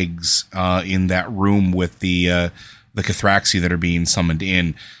find the eggs in that room with the Cathraxi that are being summoned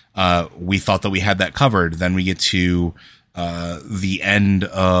in. We thought that we had that covered. Then we get to the end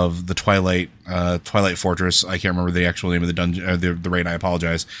of the Twilight Fortress. I can't remember the actual name of the dungeon, the raid. I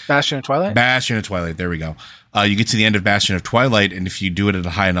apologize. Bastion of Twilight? Bastion of Twilight. There we go. You get to the end of Bastion of Twilight, and if you do it at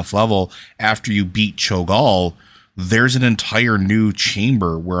a high enough level, after you beat Cho'Gall, there's an entire new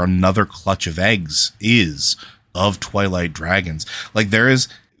chamber where another clutch of eggs is of Twilight dragons. Like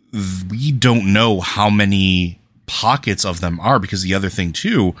we don't know how many pockets of them are, because the other thing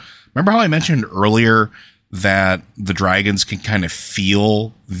too, remember how I mentioned earlier that the dragons can kind of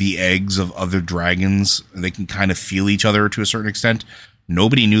feel the eggs of other dragons? They can kind of feel each other to a certain extent.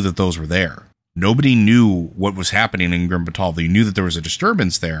 Nobody knew that those were there. Nobody knew what was happening in Grim Batal. They knew that there was a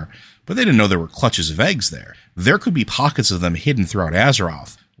disturbance there, but they didn't know there were clutches of eggs there. There could be pockets of them hidden throughout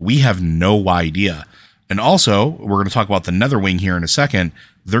Azeroth. We have no idea. And also, we're going to talk about the Netherwing here in a second.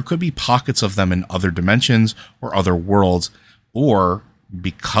 There could be pockets of them in other dimensions or other worlds, or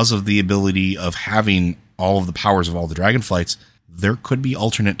because of the ability of having all of the powers of all the Dragonflights, there could be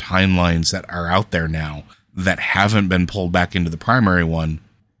alternate timelines that are out there now that haven't been pulled back into the primary one,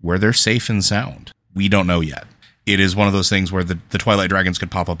 where they're safe and sound. We don't know yet. It is one of those things where the Twilight Dragons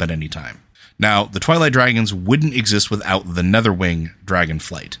could pop up at any time. Now, the Twilight Dragons wouldn't exist without the Netherwing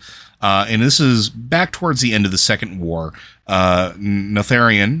Dragonflight. And this is back towards the end of the Second War.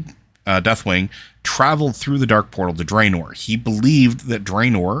 Neltharion, Deathwing, traveled through the Dark Portal to Draenor. He believed that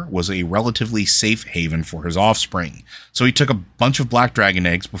Draenor was a relatively safe haven for his offspring. So he took a bunch of black dragon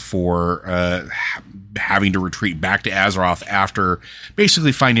eggs before having to retreat back to Azeroth after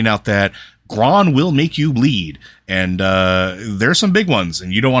basically finding out that Gron will make you bleed. And there's some big ones,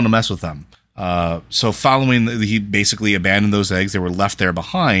 and you don't want to mess with them. So following, he basically abandoned those eggs. They were left there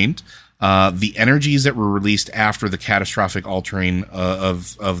behind. The energies that were released after the catastrophic altering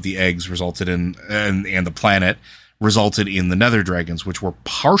of the eggs resulted in, and the planet resulted in the Nether Dragons, which were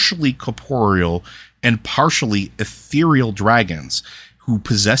partially corporeal and partially ethereal dragons who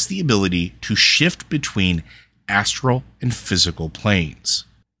possess the ability to shift between astral and physical planes.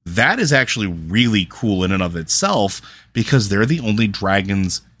 That is actually really cool in and of itself, because they're the only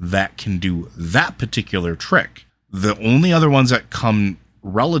dragons that can do that particular trick. The only other ones that come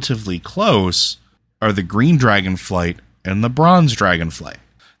relatively close are the Green Dragonflight and the Bronze Dragonflight.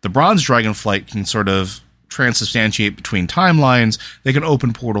 The Bronze Dragonflight can sort of transubstantiate between timelines. They can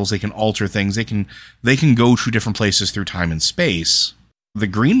open portals. They can alter things. They can go to different places through time and space. The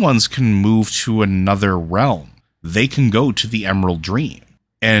green ones can move to another realm. They can go to the Emerald Dream.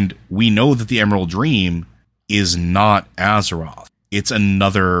 And we know that the Emerald Dream is not Azeroth. It's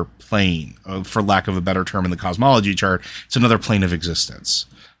another plane, for lack of a better term in the cosmology chart. It's another plane of existence.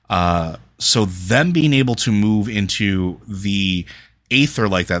 So them being able to move into the aether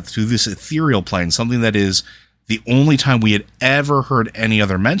like that, through this ethereal plane, something that is the only time we had ever heard any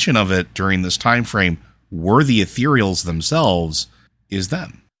other mention of it during this time frame were the ethereals themselves, is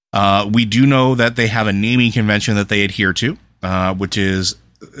them. We do know that they have a naming convention that they adhere to, which is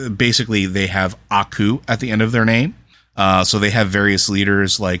basically they have Aku at the end of their name. So they have various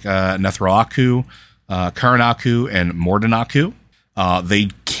leaders like Nethral Aku, Karan Aku, and Morden Aku. They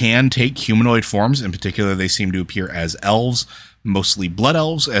can take humanoid forms. In particular, they seem to appear as elves, mostly blood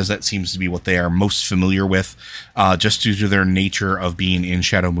elves, as that seems to be what they are most familiar with, just due to their nature of being in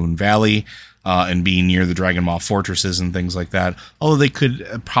Shadow Moon Valley and being near the Dragon Maw fortresses and things like that. Although they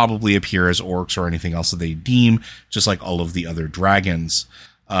could probably appear as orcs or anything else that they deem, just like all of the other dragons.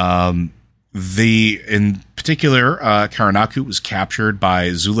 In particular, Karanaku was captured by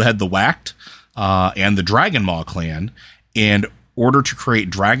Zulahed the Whacked and the Dragon Maw clan in order to create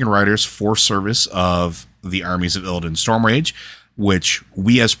dragon riders for service of the armies of Illidan Stormrage, which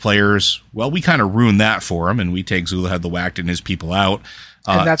we as players, well, we kind of ruined that for him, and we take Zulahed the Whacked and his people out.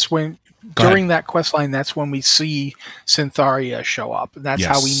 And that's when, during that quest line, that's when we see Syntharia show up. And that's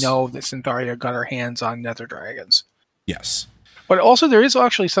how we know that Syntharia got her hands on Nether Dragons. Yes. But also, there is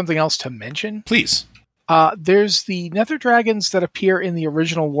actually something else to mention. Please. There's the Nether Dragons that appear in the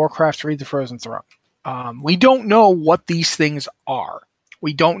original Warcraft Raid the Frozen Throne. We don't know what these things are.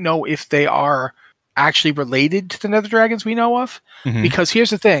 We don't know if they are actually related to the Nether Dragons we know of. Mm-hmm. Because here's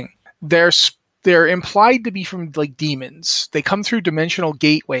the thing. They're implied to be from like demons. They come through dimensional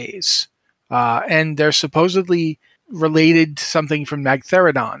gateways. And they're supposedly related to something from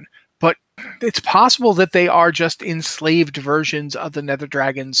Magtheridon. But It's possible that they are just enslaved versions of the Nether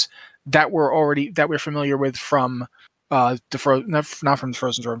Dragons that we're familiar with from not from the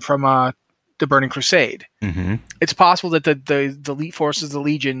Frozen Throne, from the Burning Crusade. Mm-hmm. It's possible that the elite forces of the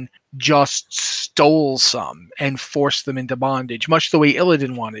Legion just stole some and forced them into bondage, much the way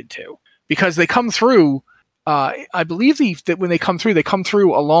Illidan wanted to, because they come through. I believe that when they come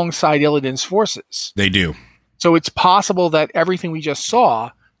through alongside Illidan's forces. They do. So it's possible that everything we just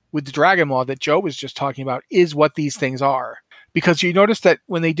saw with the Dragon Maw that Joe was just talking about is what these things are. Because you notice that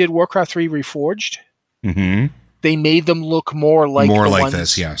when they did Warcraft 3 Reforged, they made them look more like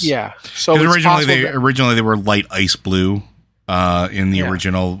this, yes. Yeah. So originally they were light ice blue in the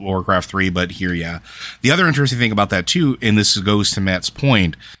original Warcraft 3, but here, yeah. The other interesting thing about that too, and this goes to Matt's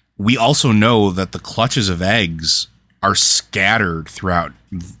point, we also know that the clutches of eggs are scattered throughout.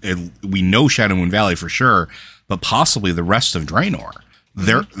 We know Shadowmoon Valley for sure, but possibly the rest of Draenor.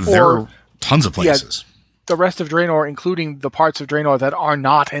 There are tons of places. Yeah, the rest of Draenor, including the parts of Draenor that are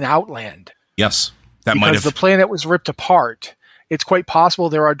not an Outland. Yes, because the planet was ripped apart. It's quite possible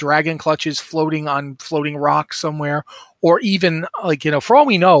there are dragon clutches floating on floating rocks somewhere, or even for all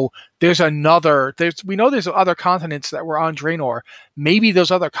we know, there's other continents that were on Draenor. Maybe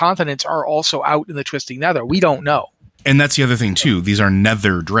those other continents are also out in the Twisting Nether. We don't know. And that's the other thing too. These are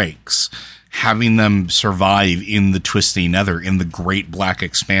Nether drakes. Having them survive in the Twisting Nether, in the great black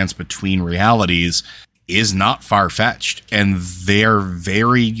expanse between realities, is not far-fetched. And they're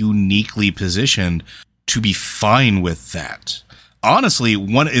very uniquely positioned to be fine with that. Honestly,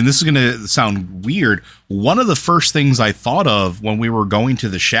 and this is going to sound weird, one of the first things I thought of when we were going to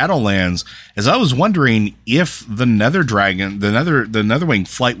the Shadowlands is I was wondering if the Nether Dragon, the Netherwing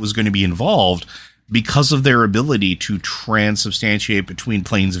flight was going to be involved, because of their ability to transubstantiate between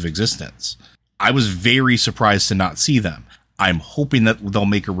planes of existence. I was very surprised to not see them. I'm hoping that they'll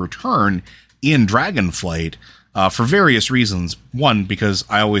make a return in Dragonflight for various reasons. One, because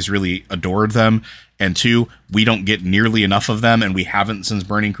I always really adored them. And two, we don't get nearly enough of them, and we haven't since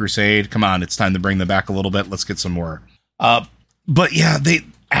Burning Crusade. Come on, it's time to bring them back a little bit. Let's get some more. But yeah,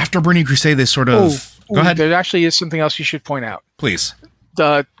 after Burning Crusade, they sort of... Go ahead. There actually is something else you should point out. Please.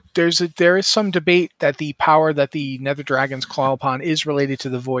 There is some debate that the power that the Nether Dragons claw upon is related to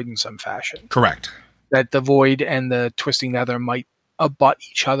the Void in some fashion. Correct. That the Void and the Twisting Nether might abut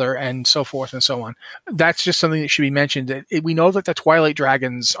each other and so forth and so on. That's just something that should be mentioned. We know that the Twilight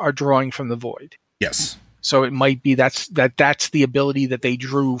Dragons are drawing from the Void. Yes. So it might be that's the ability that they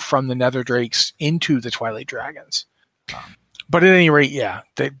drew from the Nether Drakes into the Twilight Dragons. But at any rate, yeah,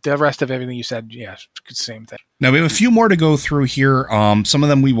 the rest of everything you said, yeah, same thing. Now, we have a few more to go through here. Some of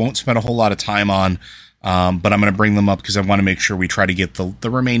them we won't spend a whole lot of time on, but I'm going to bring them up because I want to make sure we try to get the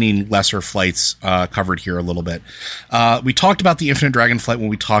remaining lesser flights covered here a little bit. We talked about the Infinite Dragon Flight when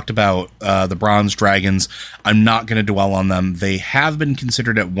we talked about the Bronze Dragons. I'm not going to dwell on them. They have been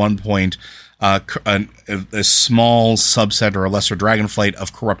considered at one point a small subset or a lesser dragon flight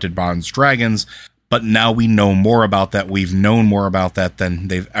of corrupted Bronze Dragons. But now we know more about that. We've known more about that than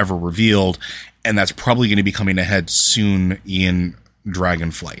they've ever revealed. And that's probably going to be coming ahead soon in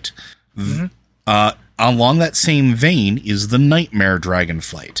Dragonflight. Mm-hmm. Along that same vein is the Nightmare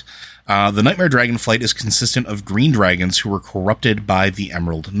Dragonflight. The Nightmare Dragonflight is consistent of green dragons who were corrupted by the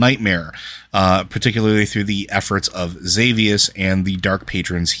Emerald Nightmare, particularly through the efforts of Xavius and the dark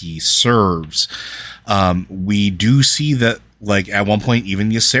patrons he serves. We do see that, at one point,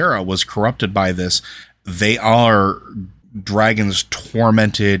 even Ysera was corrupted by this. They are dragons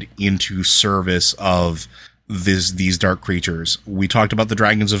tormented into service of these dark creatures. We talked about the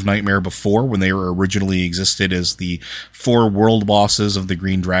Dragons of Nightmare before, when they were originally existed as the 4 world bosses of the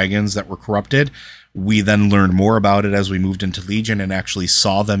Green Dragons that were corrupted. We then learned more about it as we moved into Legion and actually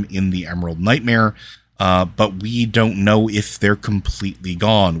saw them in the Emerald Nightmare. But we don't know if they're completely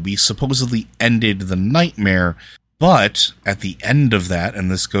gone. We supposedly ended the Nightmare, but at the end of that,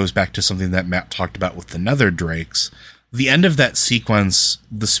 and this goes back to something that Matt talked about with the Nether Drakes, the end of that sequence,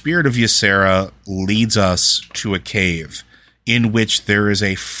 the spirit of Ysera leads us to a cave in which there is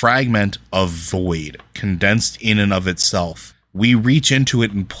a fragment of void condensed in and of itself. We reach into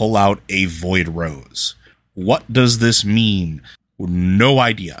it and pull out a void rose. What does this mean? No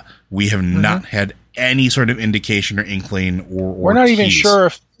idea. We have not had any sort of indication or inkling or we're not even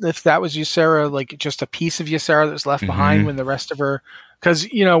sure if that was Ysera, just a piece of Ysera that was left behind when the rest of her, because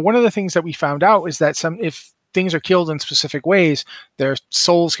one of the things that we found out is that if things are killed in specific ways, their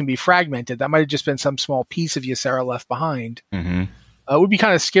souls can be fragmented. That might have just been some small piece of Ysera left behind. It would be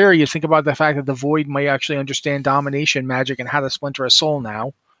kind of scary to think about the fact that the Void might actually understand domination magic and how to splinter a soul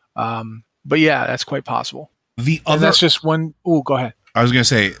now. But yeah, that's quite possible. And that's just one. Oh, go ahead. I was going to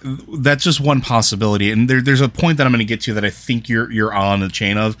say, that's just one possibility. And there's a point that I'm going to get to that I think you're on the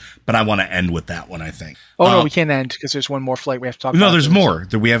chain of, but I want to end with that one, I think. Oh, no, we can't end because there's one more flight we have to talk about. No, there's more.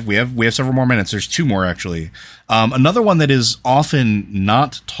 We have several more minutes. There's two more, actually. Another one that is often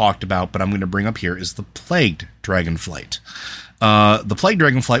not talked about, but I'm going to bring up here, is the plagued dragonflight. The plagued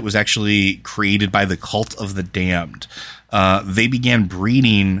dragonflight was actually created by the Cult of the Damned. They began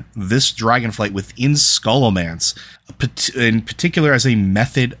breeding this dragonflight within Scholomance, in particular as a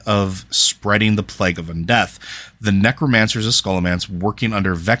method of spreading the plague of undeath. The necromancers of Scholomance, working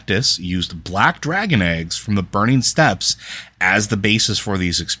under Vectis, used black dragon eggs from the burning steppes as the basis for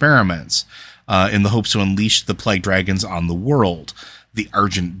these experiments, in the hopes to unleash the plague dragons on the world. The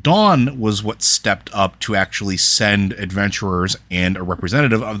Argent Dawn was what stepped up to actually send adventurers and a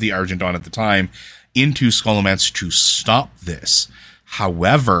representative of the Argent Dawn at the time into Scholomance to stop this.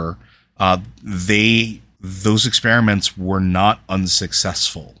 However, those experiments were not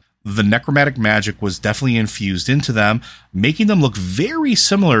unsuccessful. The necromantic magic was definitely infused into them, making them look very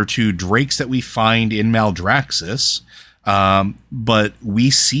similar to drakes that we find in Maldraxxus. But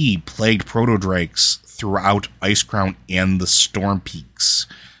we see plagued proto-drakes throughout Icecrown and the Storm Peaks.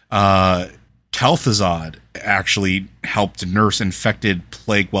 Tel'Thuzad actually helped nurse infected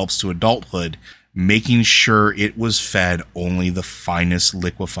plague whelps to adulthood, making sure it was fed only the finest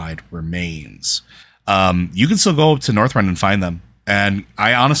liquefied remains. You can still go up to Northrend and find them, and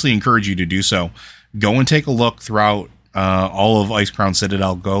I honestly encourage you to do so. Go and take a look throughout all of Icecrown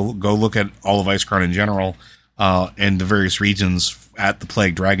Citadel. Go look at all of Icecrown in general, and the various regions at the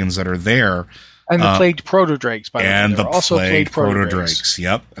plague dragons that are there. And the plagued proto-drakes, by the way. And the also plagued proto-drakes.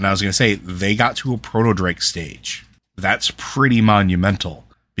 Yep. And I was going to say, they got to a proto-drake stage. That's pretty monumental,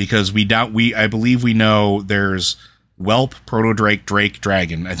 because I believe we know there's whelp, proto-drake, drake,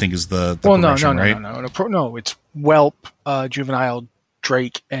 dragon, I think is the progression, right? No, it's whelp, juvenile,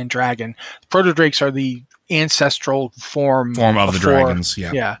 drake, and dragon. Proto-drakes are the ancestral form of the dragons,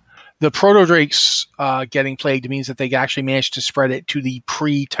 yeah. Yeah. The proto-drakes getting plagued means that they actually managed to spread it to the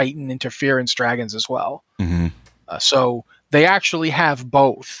pre-Titan interference dragons as well. Mm-hmm. So they actually have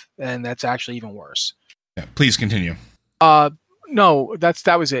both, and that's actually even worse. Yeah, please continue. No,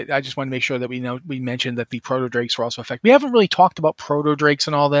 that was it. I just want to make sure that we mentioned that the proto-drakes were also affected. We haven't really talked about proto-drakes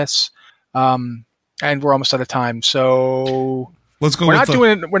and all this, and we're almost out of time. So let's go. We're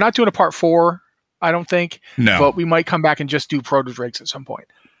not doing a part 4, I don't think. No, but we might come back and just do proto-drakes at some point.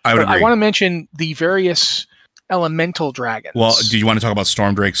 I would agree. I want to mention the various elemental dragons. Well, do you want to talk about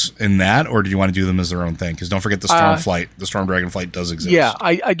storm drakes in that, or do you want to do them as their own thing? Because don't forget the storm flight. The storm dragonflight does exist. Yeah,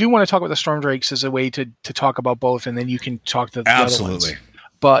 I do want to talk about the storm drakes as a way to talk about both, and then you can talk to the other ones.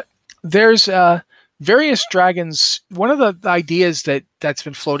 But there's various dragons. One of the ideas that's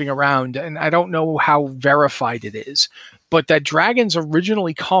been floating around, and I don't know how verified it is, but that dragons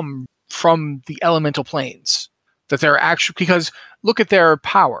originally come from the elemental planes. That they're actually, because look at their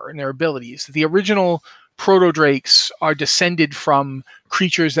power and their abilities. The original proto-drakes are descended from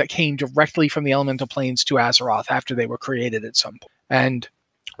creatures that came directly from the elemental planes to Azeroth after they were created at some point. And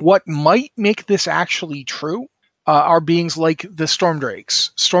what might make this actually true are beings like the storm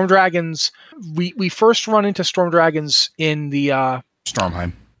drakes. Storm dragons, we first run into storm dragons in the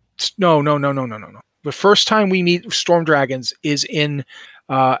Stormheim. No. The first time we meet storm dragons is in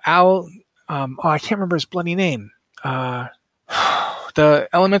I can't remember his bloody name. The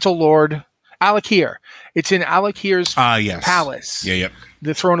elemental lord Alakir. It's in Alakir's palace. Yeah, yep.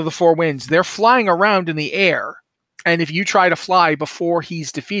 The Throne of the Four Winds. They're flying around in the air, and if you try to fly before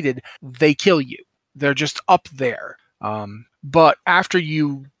he's defeated, they kill you. They're just up there. But after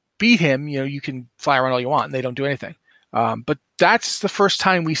you beat him, you can fly around all you want, and they don't do anything. But that's the first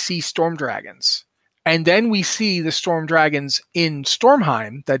time we see storm dragons. And then we see the storm dragons in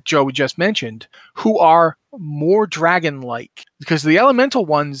Stormheim that Joe just mentioned, who are more dragon-like. Because the elemental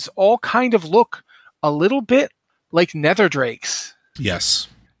ones all kind of look a little bit like nether drakes. Yes.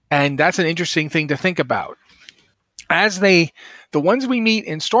 And that's an interesting thing to think about. The ones we meet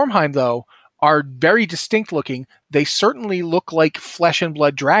in Stormheim, though, are very distinct looking. They certainly look like flesh and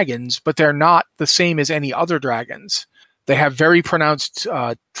blood dragons, but they're not the same as any other dragons. They have very pronounced,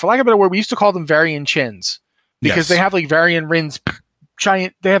 for lack of a better word, we used to call them Varian chins. Because they have like Varian Rin's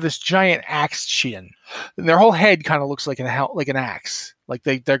giant, they have this giant axe chin. And their whole head kind of looks like an axe. Like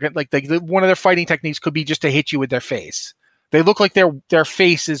one of their fighting techniques could be just to hit you with their face. They look like their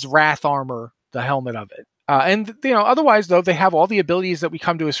face is wrath armor, the helmet of it. And otherwise though, they have all the abilities that we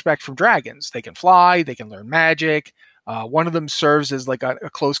come to expect from dragons. They can fly, they can learn magic. One of them serves as like a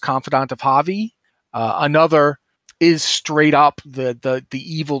close confidant of Javi. Another is straight up the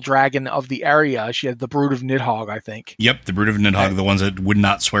evil dragon of the area. She had the Brood of Nidhogg, I think. Yep, the Brood of Nidhogg, the ones that would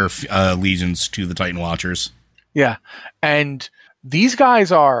not swear allegiance to the Titan Watchers. Yeah, and these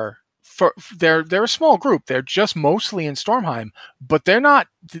guys are they're a small group. They're just mostly in Stormheim, but they're not.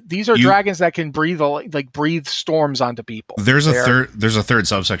 These are dragons that can breathe storms onto people. There's a third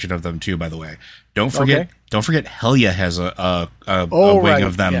subsection of them too, by the way. Don't forget Helya has a wing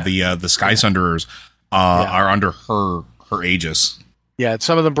of them. Yeah. The Sky Sunderers are under her aegis. Yeah,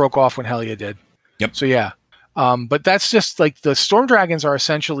 some of them broke off when Helya did. Yep. So yeah, but that's just like the Storm Dragons are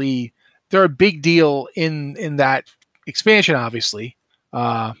essentially they're a big deal in that expansion, obviously.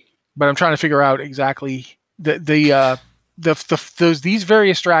 But I'm trying to figure out exactly these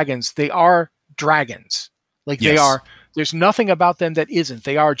various dragons. They are dragons. They are. There's nothing about them that isn't.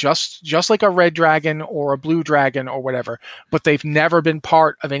 They are just like a red dragon or a blue dragon or whatever. But they've never been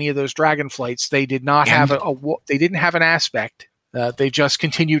part of any of those Dragonflights. They did not have they didn't have an aspect. They just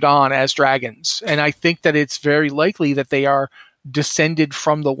continued on as dragons. And I think that it's very likely that they are descended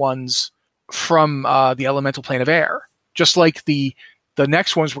from the ones from the elemental plane of air. Just like the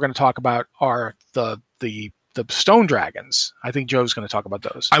next ones we're going to talk about are the stone dragons. I think Joe's going to talk about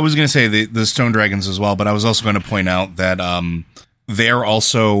those. I was going to say the stone dragons as well, but I was also going to point out that they're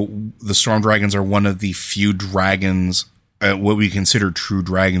also, the storm dragons are one of the few dragons, what we consider true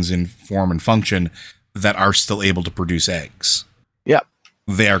dragons in form and function, that are still able to produce eggs. Yep.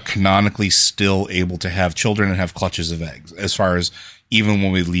 They are canonically still able to have children and have clutches of eggs, as far as even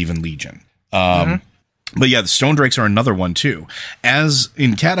when we leave in Legion. But yeah, the Stone Drakes are another one too. As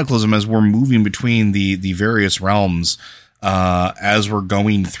in Cataclysm, as we're moving between the various realms, as we're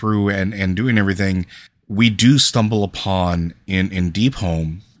going through and doing everything, we do stumble upon in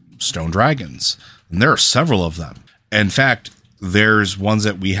Deepholm Stone Dragons. And there are several of them. In fact, there's ones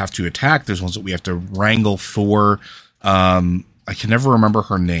that we have to attack. There's ones that we have to wrangle for. I can never remember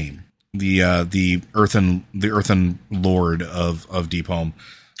her name. The Earthen Lord of Deepholm.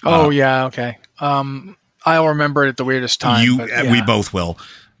 Yeah, okay. I'll remember it at the weirdest time. We both will,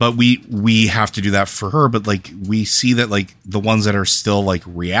 but we have to do that for her. But we see that the ones that are still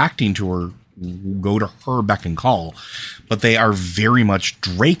reacting to her go to her beck and call, but they are very much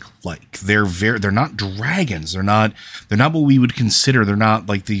Drake-like. They're not dragons. They're not what we would consider. They're not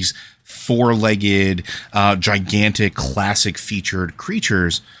like these four-legged, gigantic, classic featured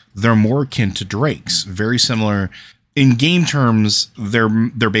creatures. They're more akin to drakes. Very similar. In game terms, they're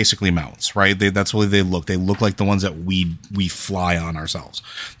basically mounts, right? That's the way they look. They look like the ones that we fly on ourselves.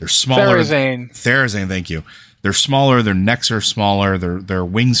 They're smaller. Therazane, thank you. They're smaller. Their necks are smaller. Their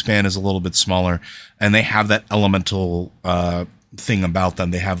wingspan is a little bit smaller, and they have that elemental thing about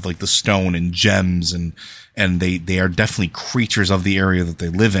them. They have the stone and gems, and they are definitely creatures of the area that they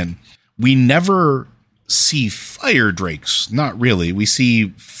live in. We never see fire drakes, not really. We see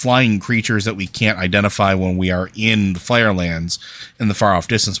flying creatures that we can't identify when we are in the Firelands in the far off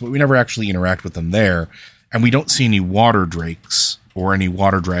distance, but we never actually interact with them there. And we don't see any water drakes or any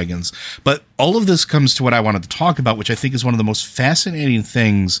water dragons. But all of this comes to what I wanted to talk about, which I think is one of the most fascinating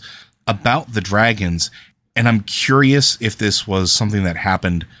things about the dragons. And I'm curious if this was something that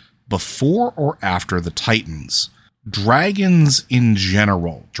happened before or after the Titans. Dragons in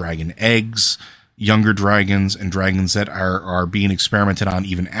general, dragon eggs, younger dragons, and dragons that are being experimented on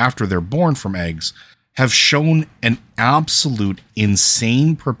even after they're born from eggs, have shown an absolute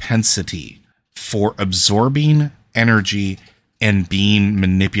insane propensity for absorbing energy and being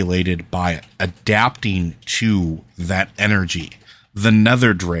manipulated by it, adapting to that energy. The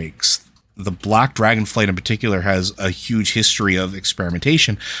nether drakes, the black dragonflight in particular, has a huge history of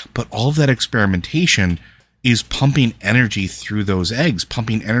experimentation, but all of that experimentation is pumping energy through those eggs,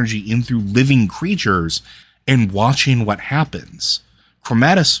 pumping energy in through living creatures, and watching what happens.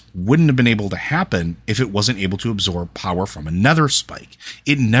 Chromatus wouldn't have been able to happen if it wasn't able to absorb power from a nether spike.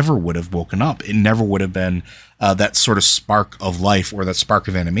 It never would have woken up. It never would have been that sort of spark of life or that spark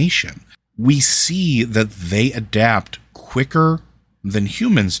of animation. We see that they adapt quicker than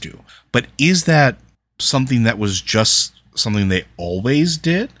humans do. But is that something that was just something they always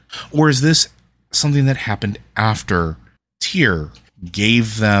did? Or is this something that happened after Tyr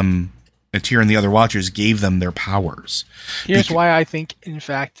and the other Watchers gave them their powers? Here's why I think, in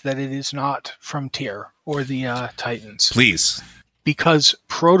fact, that it is not from Tyr or the Titans. Please. Because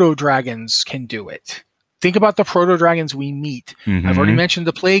proto-dragons can do it. Think about the proto-dragons we meet. Mm-hmm. I've already mentioned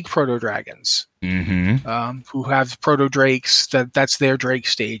the plague proto-dragons, who have proto-drakes. That's their drake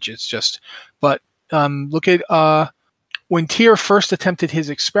stage. It's just... But look at... when Tyr first attempted his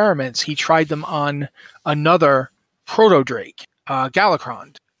experiments, he tried them on another proto-drake,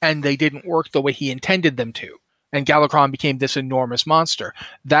 Galakrond, and they didn't work the way he intended them to. and Galakrond became this enormous monster.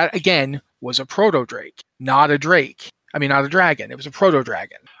 That, again, was a proto-drake, not a drake. I mean, not a dragon. It was a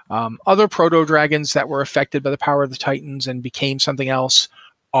proto-dragon. Other proto-dragons that were affected by the power of the Titans and became something else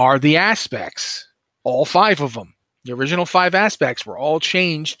are the aspects. All 5 of them. The original 5 aspects were all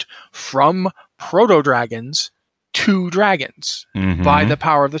changed from proto-dragons to dragons by the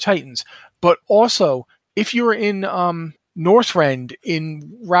power of the Titans. But also, if you're in Northrend,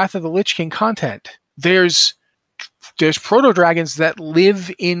 in Wrath of the Lich King content, there's proto-dragons that live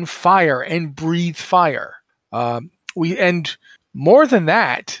in fire and breathe fire. And more than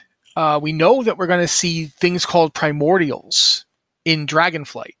that, we know that we're going to see things called primordials in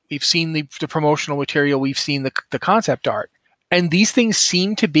Dragonflight. We've seen the promotional material, we've seen the concept art, and these things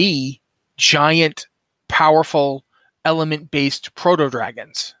seem to be giant, powerful, element-based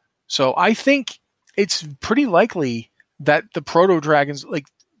proto-dragons. So I think it's pretty likely that the proto-dragons, like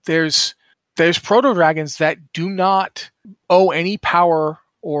there's proto-dragons that do not owe any power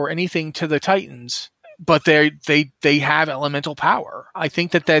or anything to the Titans, but they have elemental power. I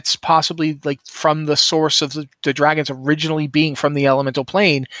think that that's possibly like from the source of the dragons originally being from the elemental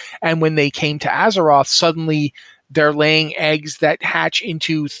plane, and when they came to Azeroth, suddenly they're laying eggs that hatch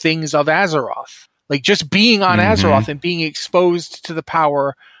into things of Azeroth. Like just being on Azeroth and being exposed to the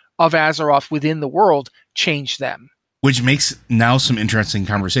power of Azeroth within the world changed them. Which makes now some interesting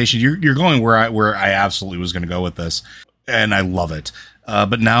conversation. You're going where I absolutely was going to go with this, and I love it.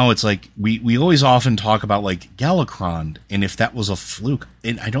 But now it's like we always often talk about like Galakrond and if that was a fluke,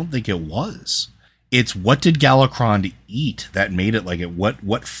 and I don't think it was. It's what did Galakrond eat that made it like it?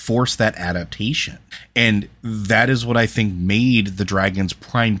 What forced that adaptation? And that is what I think made the dragons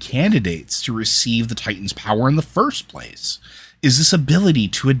prime candidates to receive the Titan's power in the first place. Is this ability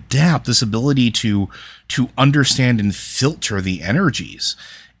to adapt, this ability to understand and filter the energies.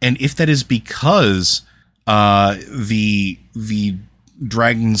 And if that is because the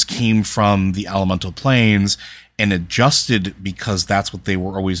dragons came from the elemental planes and adjusted because that's what they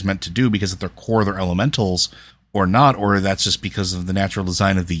were always meant to do, because at their core they're elementals, or not, or that's just because of the natural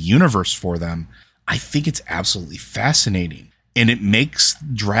design of the universe for them, I think it's absolutely fascinating. And it makes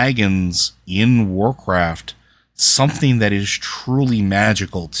dragons in Warcraft something that is truly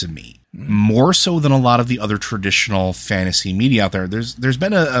magical to me. More so than a lot of the other traditional fantasy media out there. There's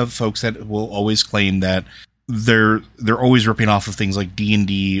been a folks that will always claim that they're always ripping off of things like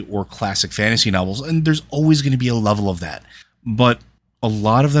D&D or classic fantasy novels, and there's always going to be a level of that. But a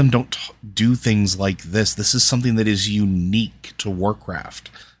lot of them don't do things like this. This is something that is unique to Warcraft.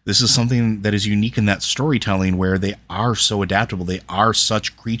 This is something that is unique in that storytelling where they are so adaptable. They are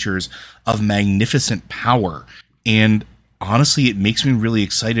such creatures of magnificent power. And honestly, it makes me really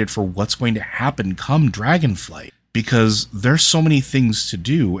excited for what's going to happen come Dragonflight, because there's so many things to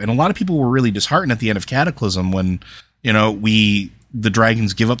do. And a lot of people were really disheartened at the end of Cataclysm when, the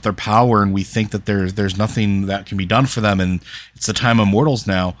dragons give up their power and we think that there's nothing that can be done for them and it's the time of mortals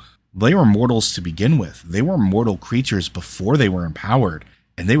now. They were mortals to begin with. They were mortal creatures before they were empowered,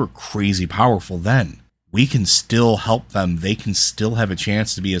 and they were crazy powerful then. We can still help them. They can still have a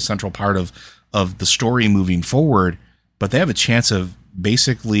chance to be a central part of the story moving forward, but they have a chance of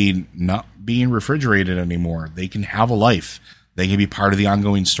basically not being refrigerated anymore. They can have a life. They can be part of the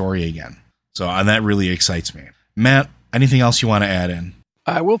ongoing story again. So that really excites me. Matt, anything else you want to add in?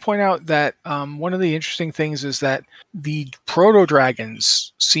 I will point out that one of the interesting things is that the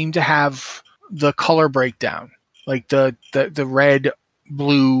proto-dragons seem to have the color breakdown. Like the red,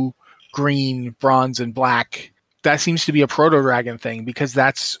 blue, green, bronze, and black. That seems to be a proto-dragon thing, because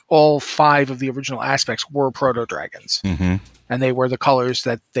that's all 5 of the original aspects were proto-dragons. And they were the colors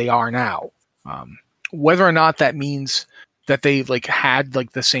that they are now. Whether or not that means that they had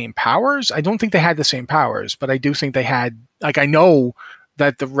the same powers, I don't think they had the same powers, but I do think they had, I know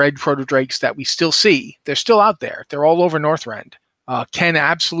that the red proto-drakes that we still see, they're still out there. They're all over Northrend, can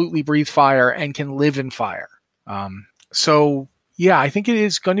absolutely breathe fire and can live in fire. So yeah, I think it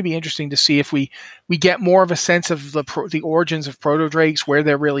is going to be interesting to see if we get more of a sense of the origins of proto-drakes, where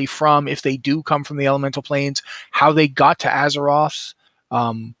they're really from, if they do come from the elemental planes, how they got to Azeroth,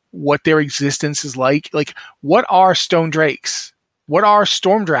 what their existence is like. Like, what are stone drakes? What are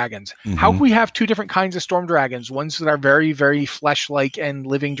storm dragons? How can we have 2 different kinds of storm dragons? Ones that are very, very flesh-like and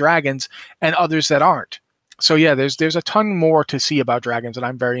living dragons, and others that aren't. So yeah, there's a ton more to see about dragons, and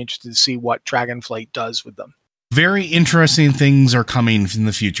I'm very interested to see what Dragonflight does with them. Very interesting things are coming in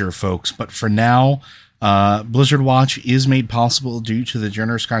the future, folks. But for now, Blizzard Watch is made possible due to the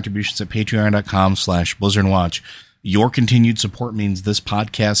generous contributions at patreon.com/BlizzardWatch. Your continued support means this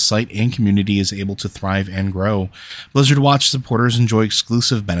podcast site and community is able to thrive and grow. Blizzard Watch supporters enjoy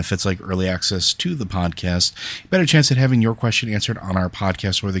exclusive benefits like early access to the podcast, better chance at having your question answered on our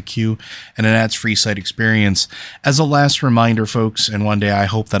podcast or the queue, and an ads-free site experience. As a last reminder, folks, and one day I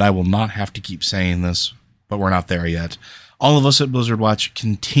hope that I will not have to keep saying this, but we're not there yet. All of us at Blizzard Watch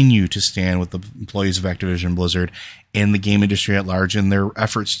continue to stand with the employees of Activision Blizzard and the game industry at large in their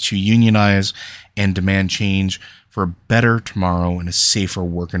efforts to unionize and demand change for a better tomorrow and a safer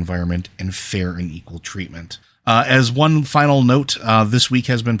work environment and fair and equal treatment. As one final note, this week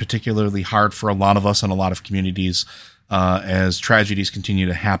has been particularly hard for a lot of us and a lot of communities as tragedies continue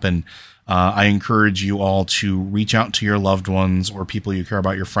to happen. I encourage you all to reach out to your loved ones or people you care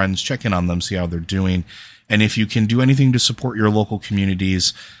about, your friends, check in on them, see how they're doing. And if you can do anything to support your local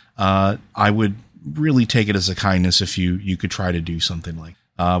communities, I would really take it as a kindness if you could try to do something like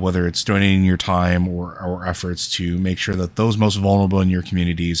whether it's donating your time or efforts to make sure that those most vulnerable in your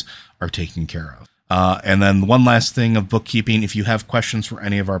communities are taken care of. And then one last thing of bookkeeping, if you have questions for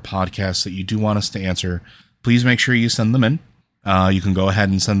any of our podcasts that you do want us to answer, please make sure you send them in. You can go ahead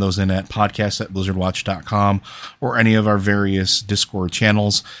and send those in at podcast@blizzardwatch.com or any of our various Discord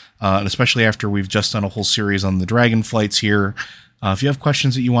channels, and especially after we've just done a whole series on the Dragonflights here. If you have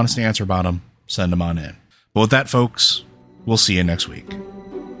questions that you want us to answer about them, send them on in. But with that, folks, we'll see you next week.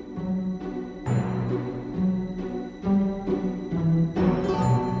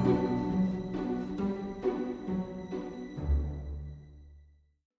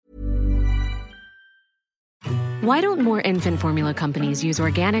 Why don't more infant formula companies use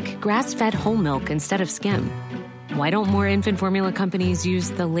organic, grass-fed whole milk instead of skim? Why don't more infant formula companies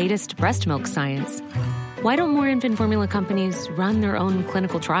use the latest breast milk science? Why don't more infant formula companies run their own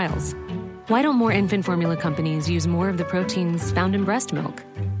clinical trials? Why don't more infant formula companies use more of the proteins found in breast milk?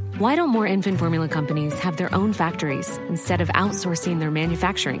 Why don't more infant formula companies have their own factories instead of outsourcing their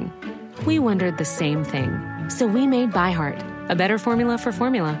manufacturing? We wondered the same thing. So we made ByHeart, a better formula for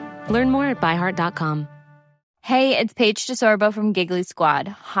formula. Learn more at byheart.com. Hey, it's Paige DeSorbo from Giggly Squad.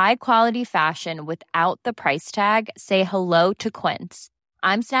 High quality fashion without the price tag. Say hello to Quince.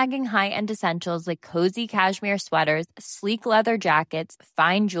 I'm snagging high-end essentials like cozy cashmere sweaters, sleek leather jackets,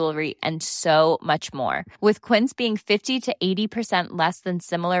 fine jewelry, and so much more. With Quince being 50 to 80% less than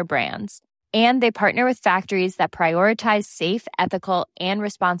similar brands. And they partner with factories that prioritize safe, ethical, and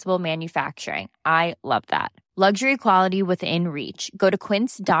responsible manufacturing. I love that. Luxury quality within reach. Go to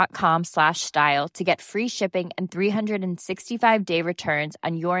quince.com/style to get free shipping and 365-day returns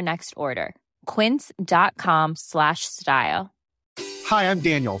on your next order. Quince.com/style. Hi, I'm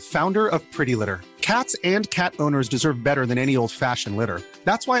Daniel, founder of Pretty Litter. Cats and cat owners deserve better than any old-fashioned litter.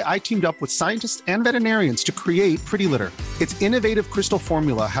 That's why I teamed up with scientists and veterinarians to create Pretty Litter. Its innovative crystal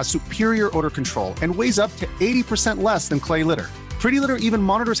formula has superior odor control and weighs up to 80% less than clay litter. Pretty Litter even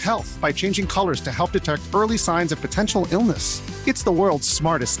monitors health by changing colors to help detect early signs of potential illness. It's the world's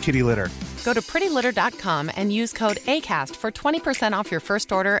smartest kitty litter. Go to prettylitter.com and use code ACAST for 20% off your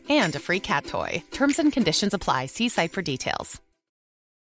first order and a free cat toy. Terms and conditions apply. See site for details.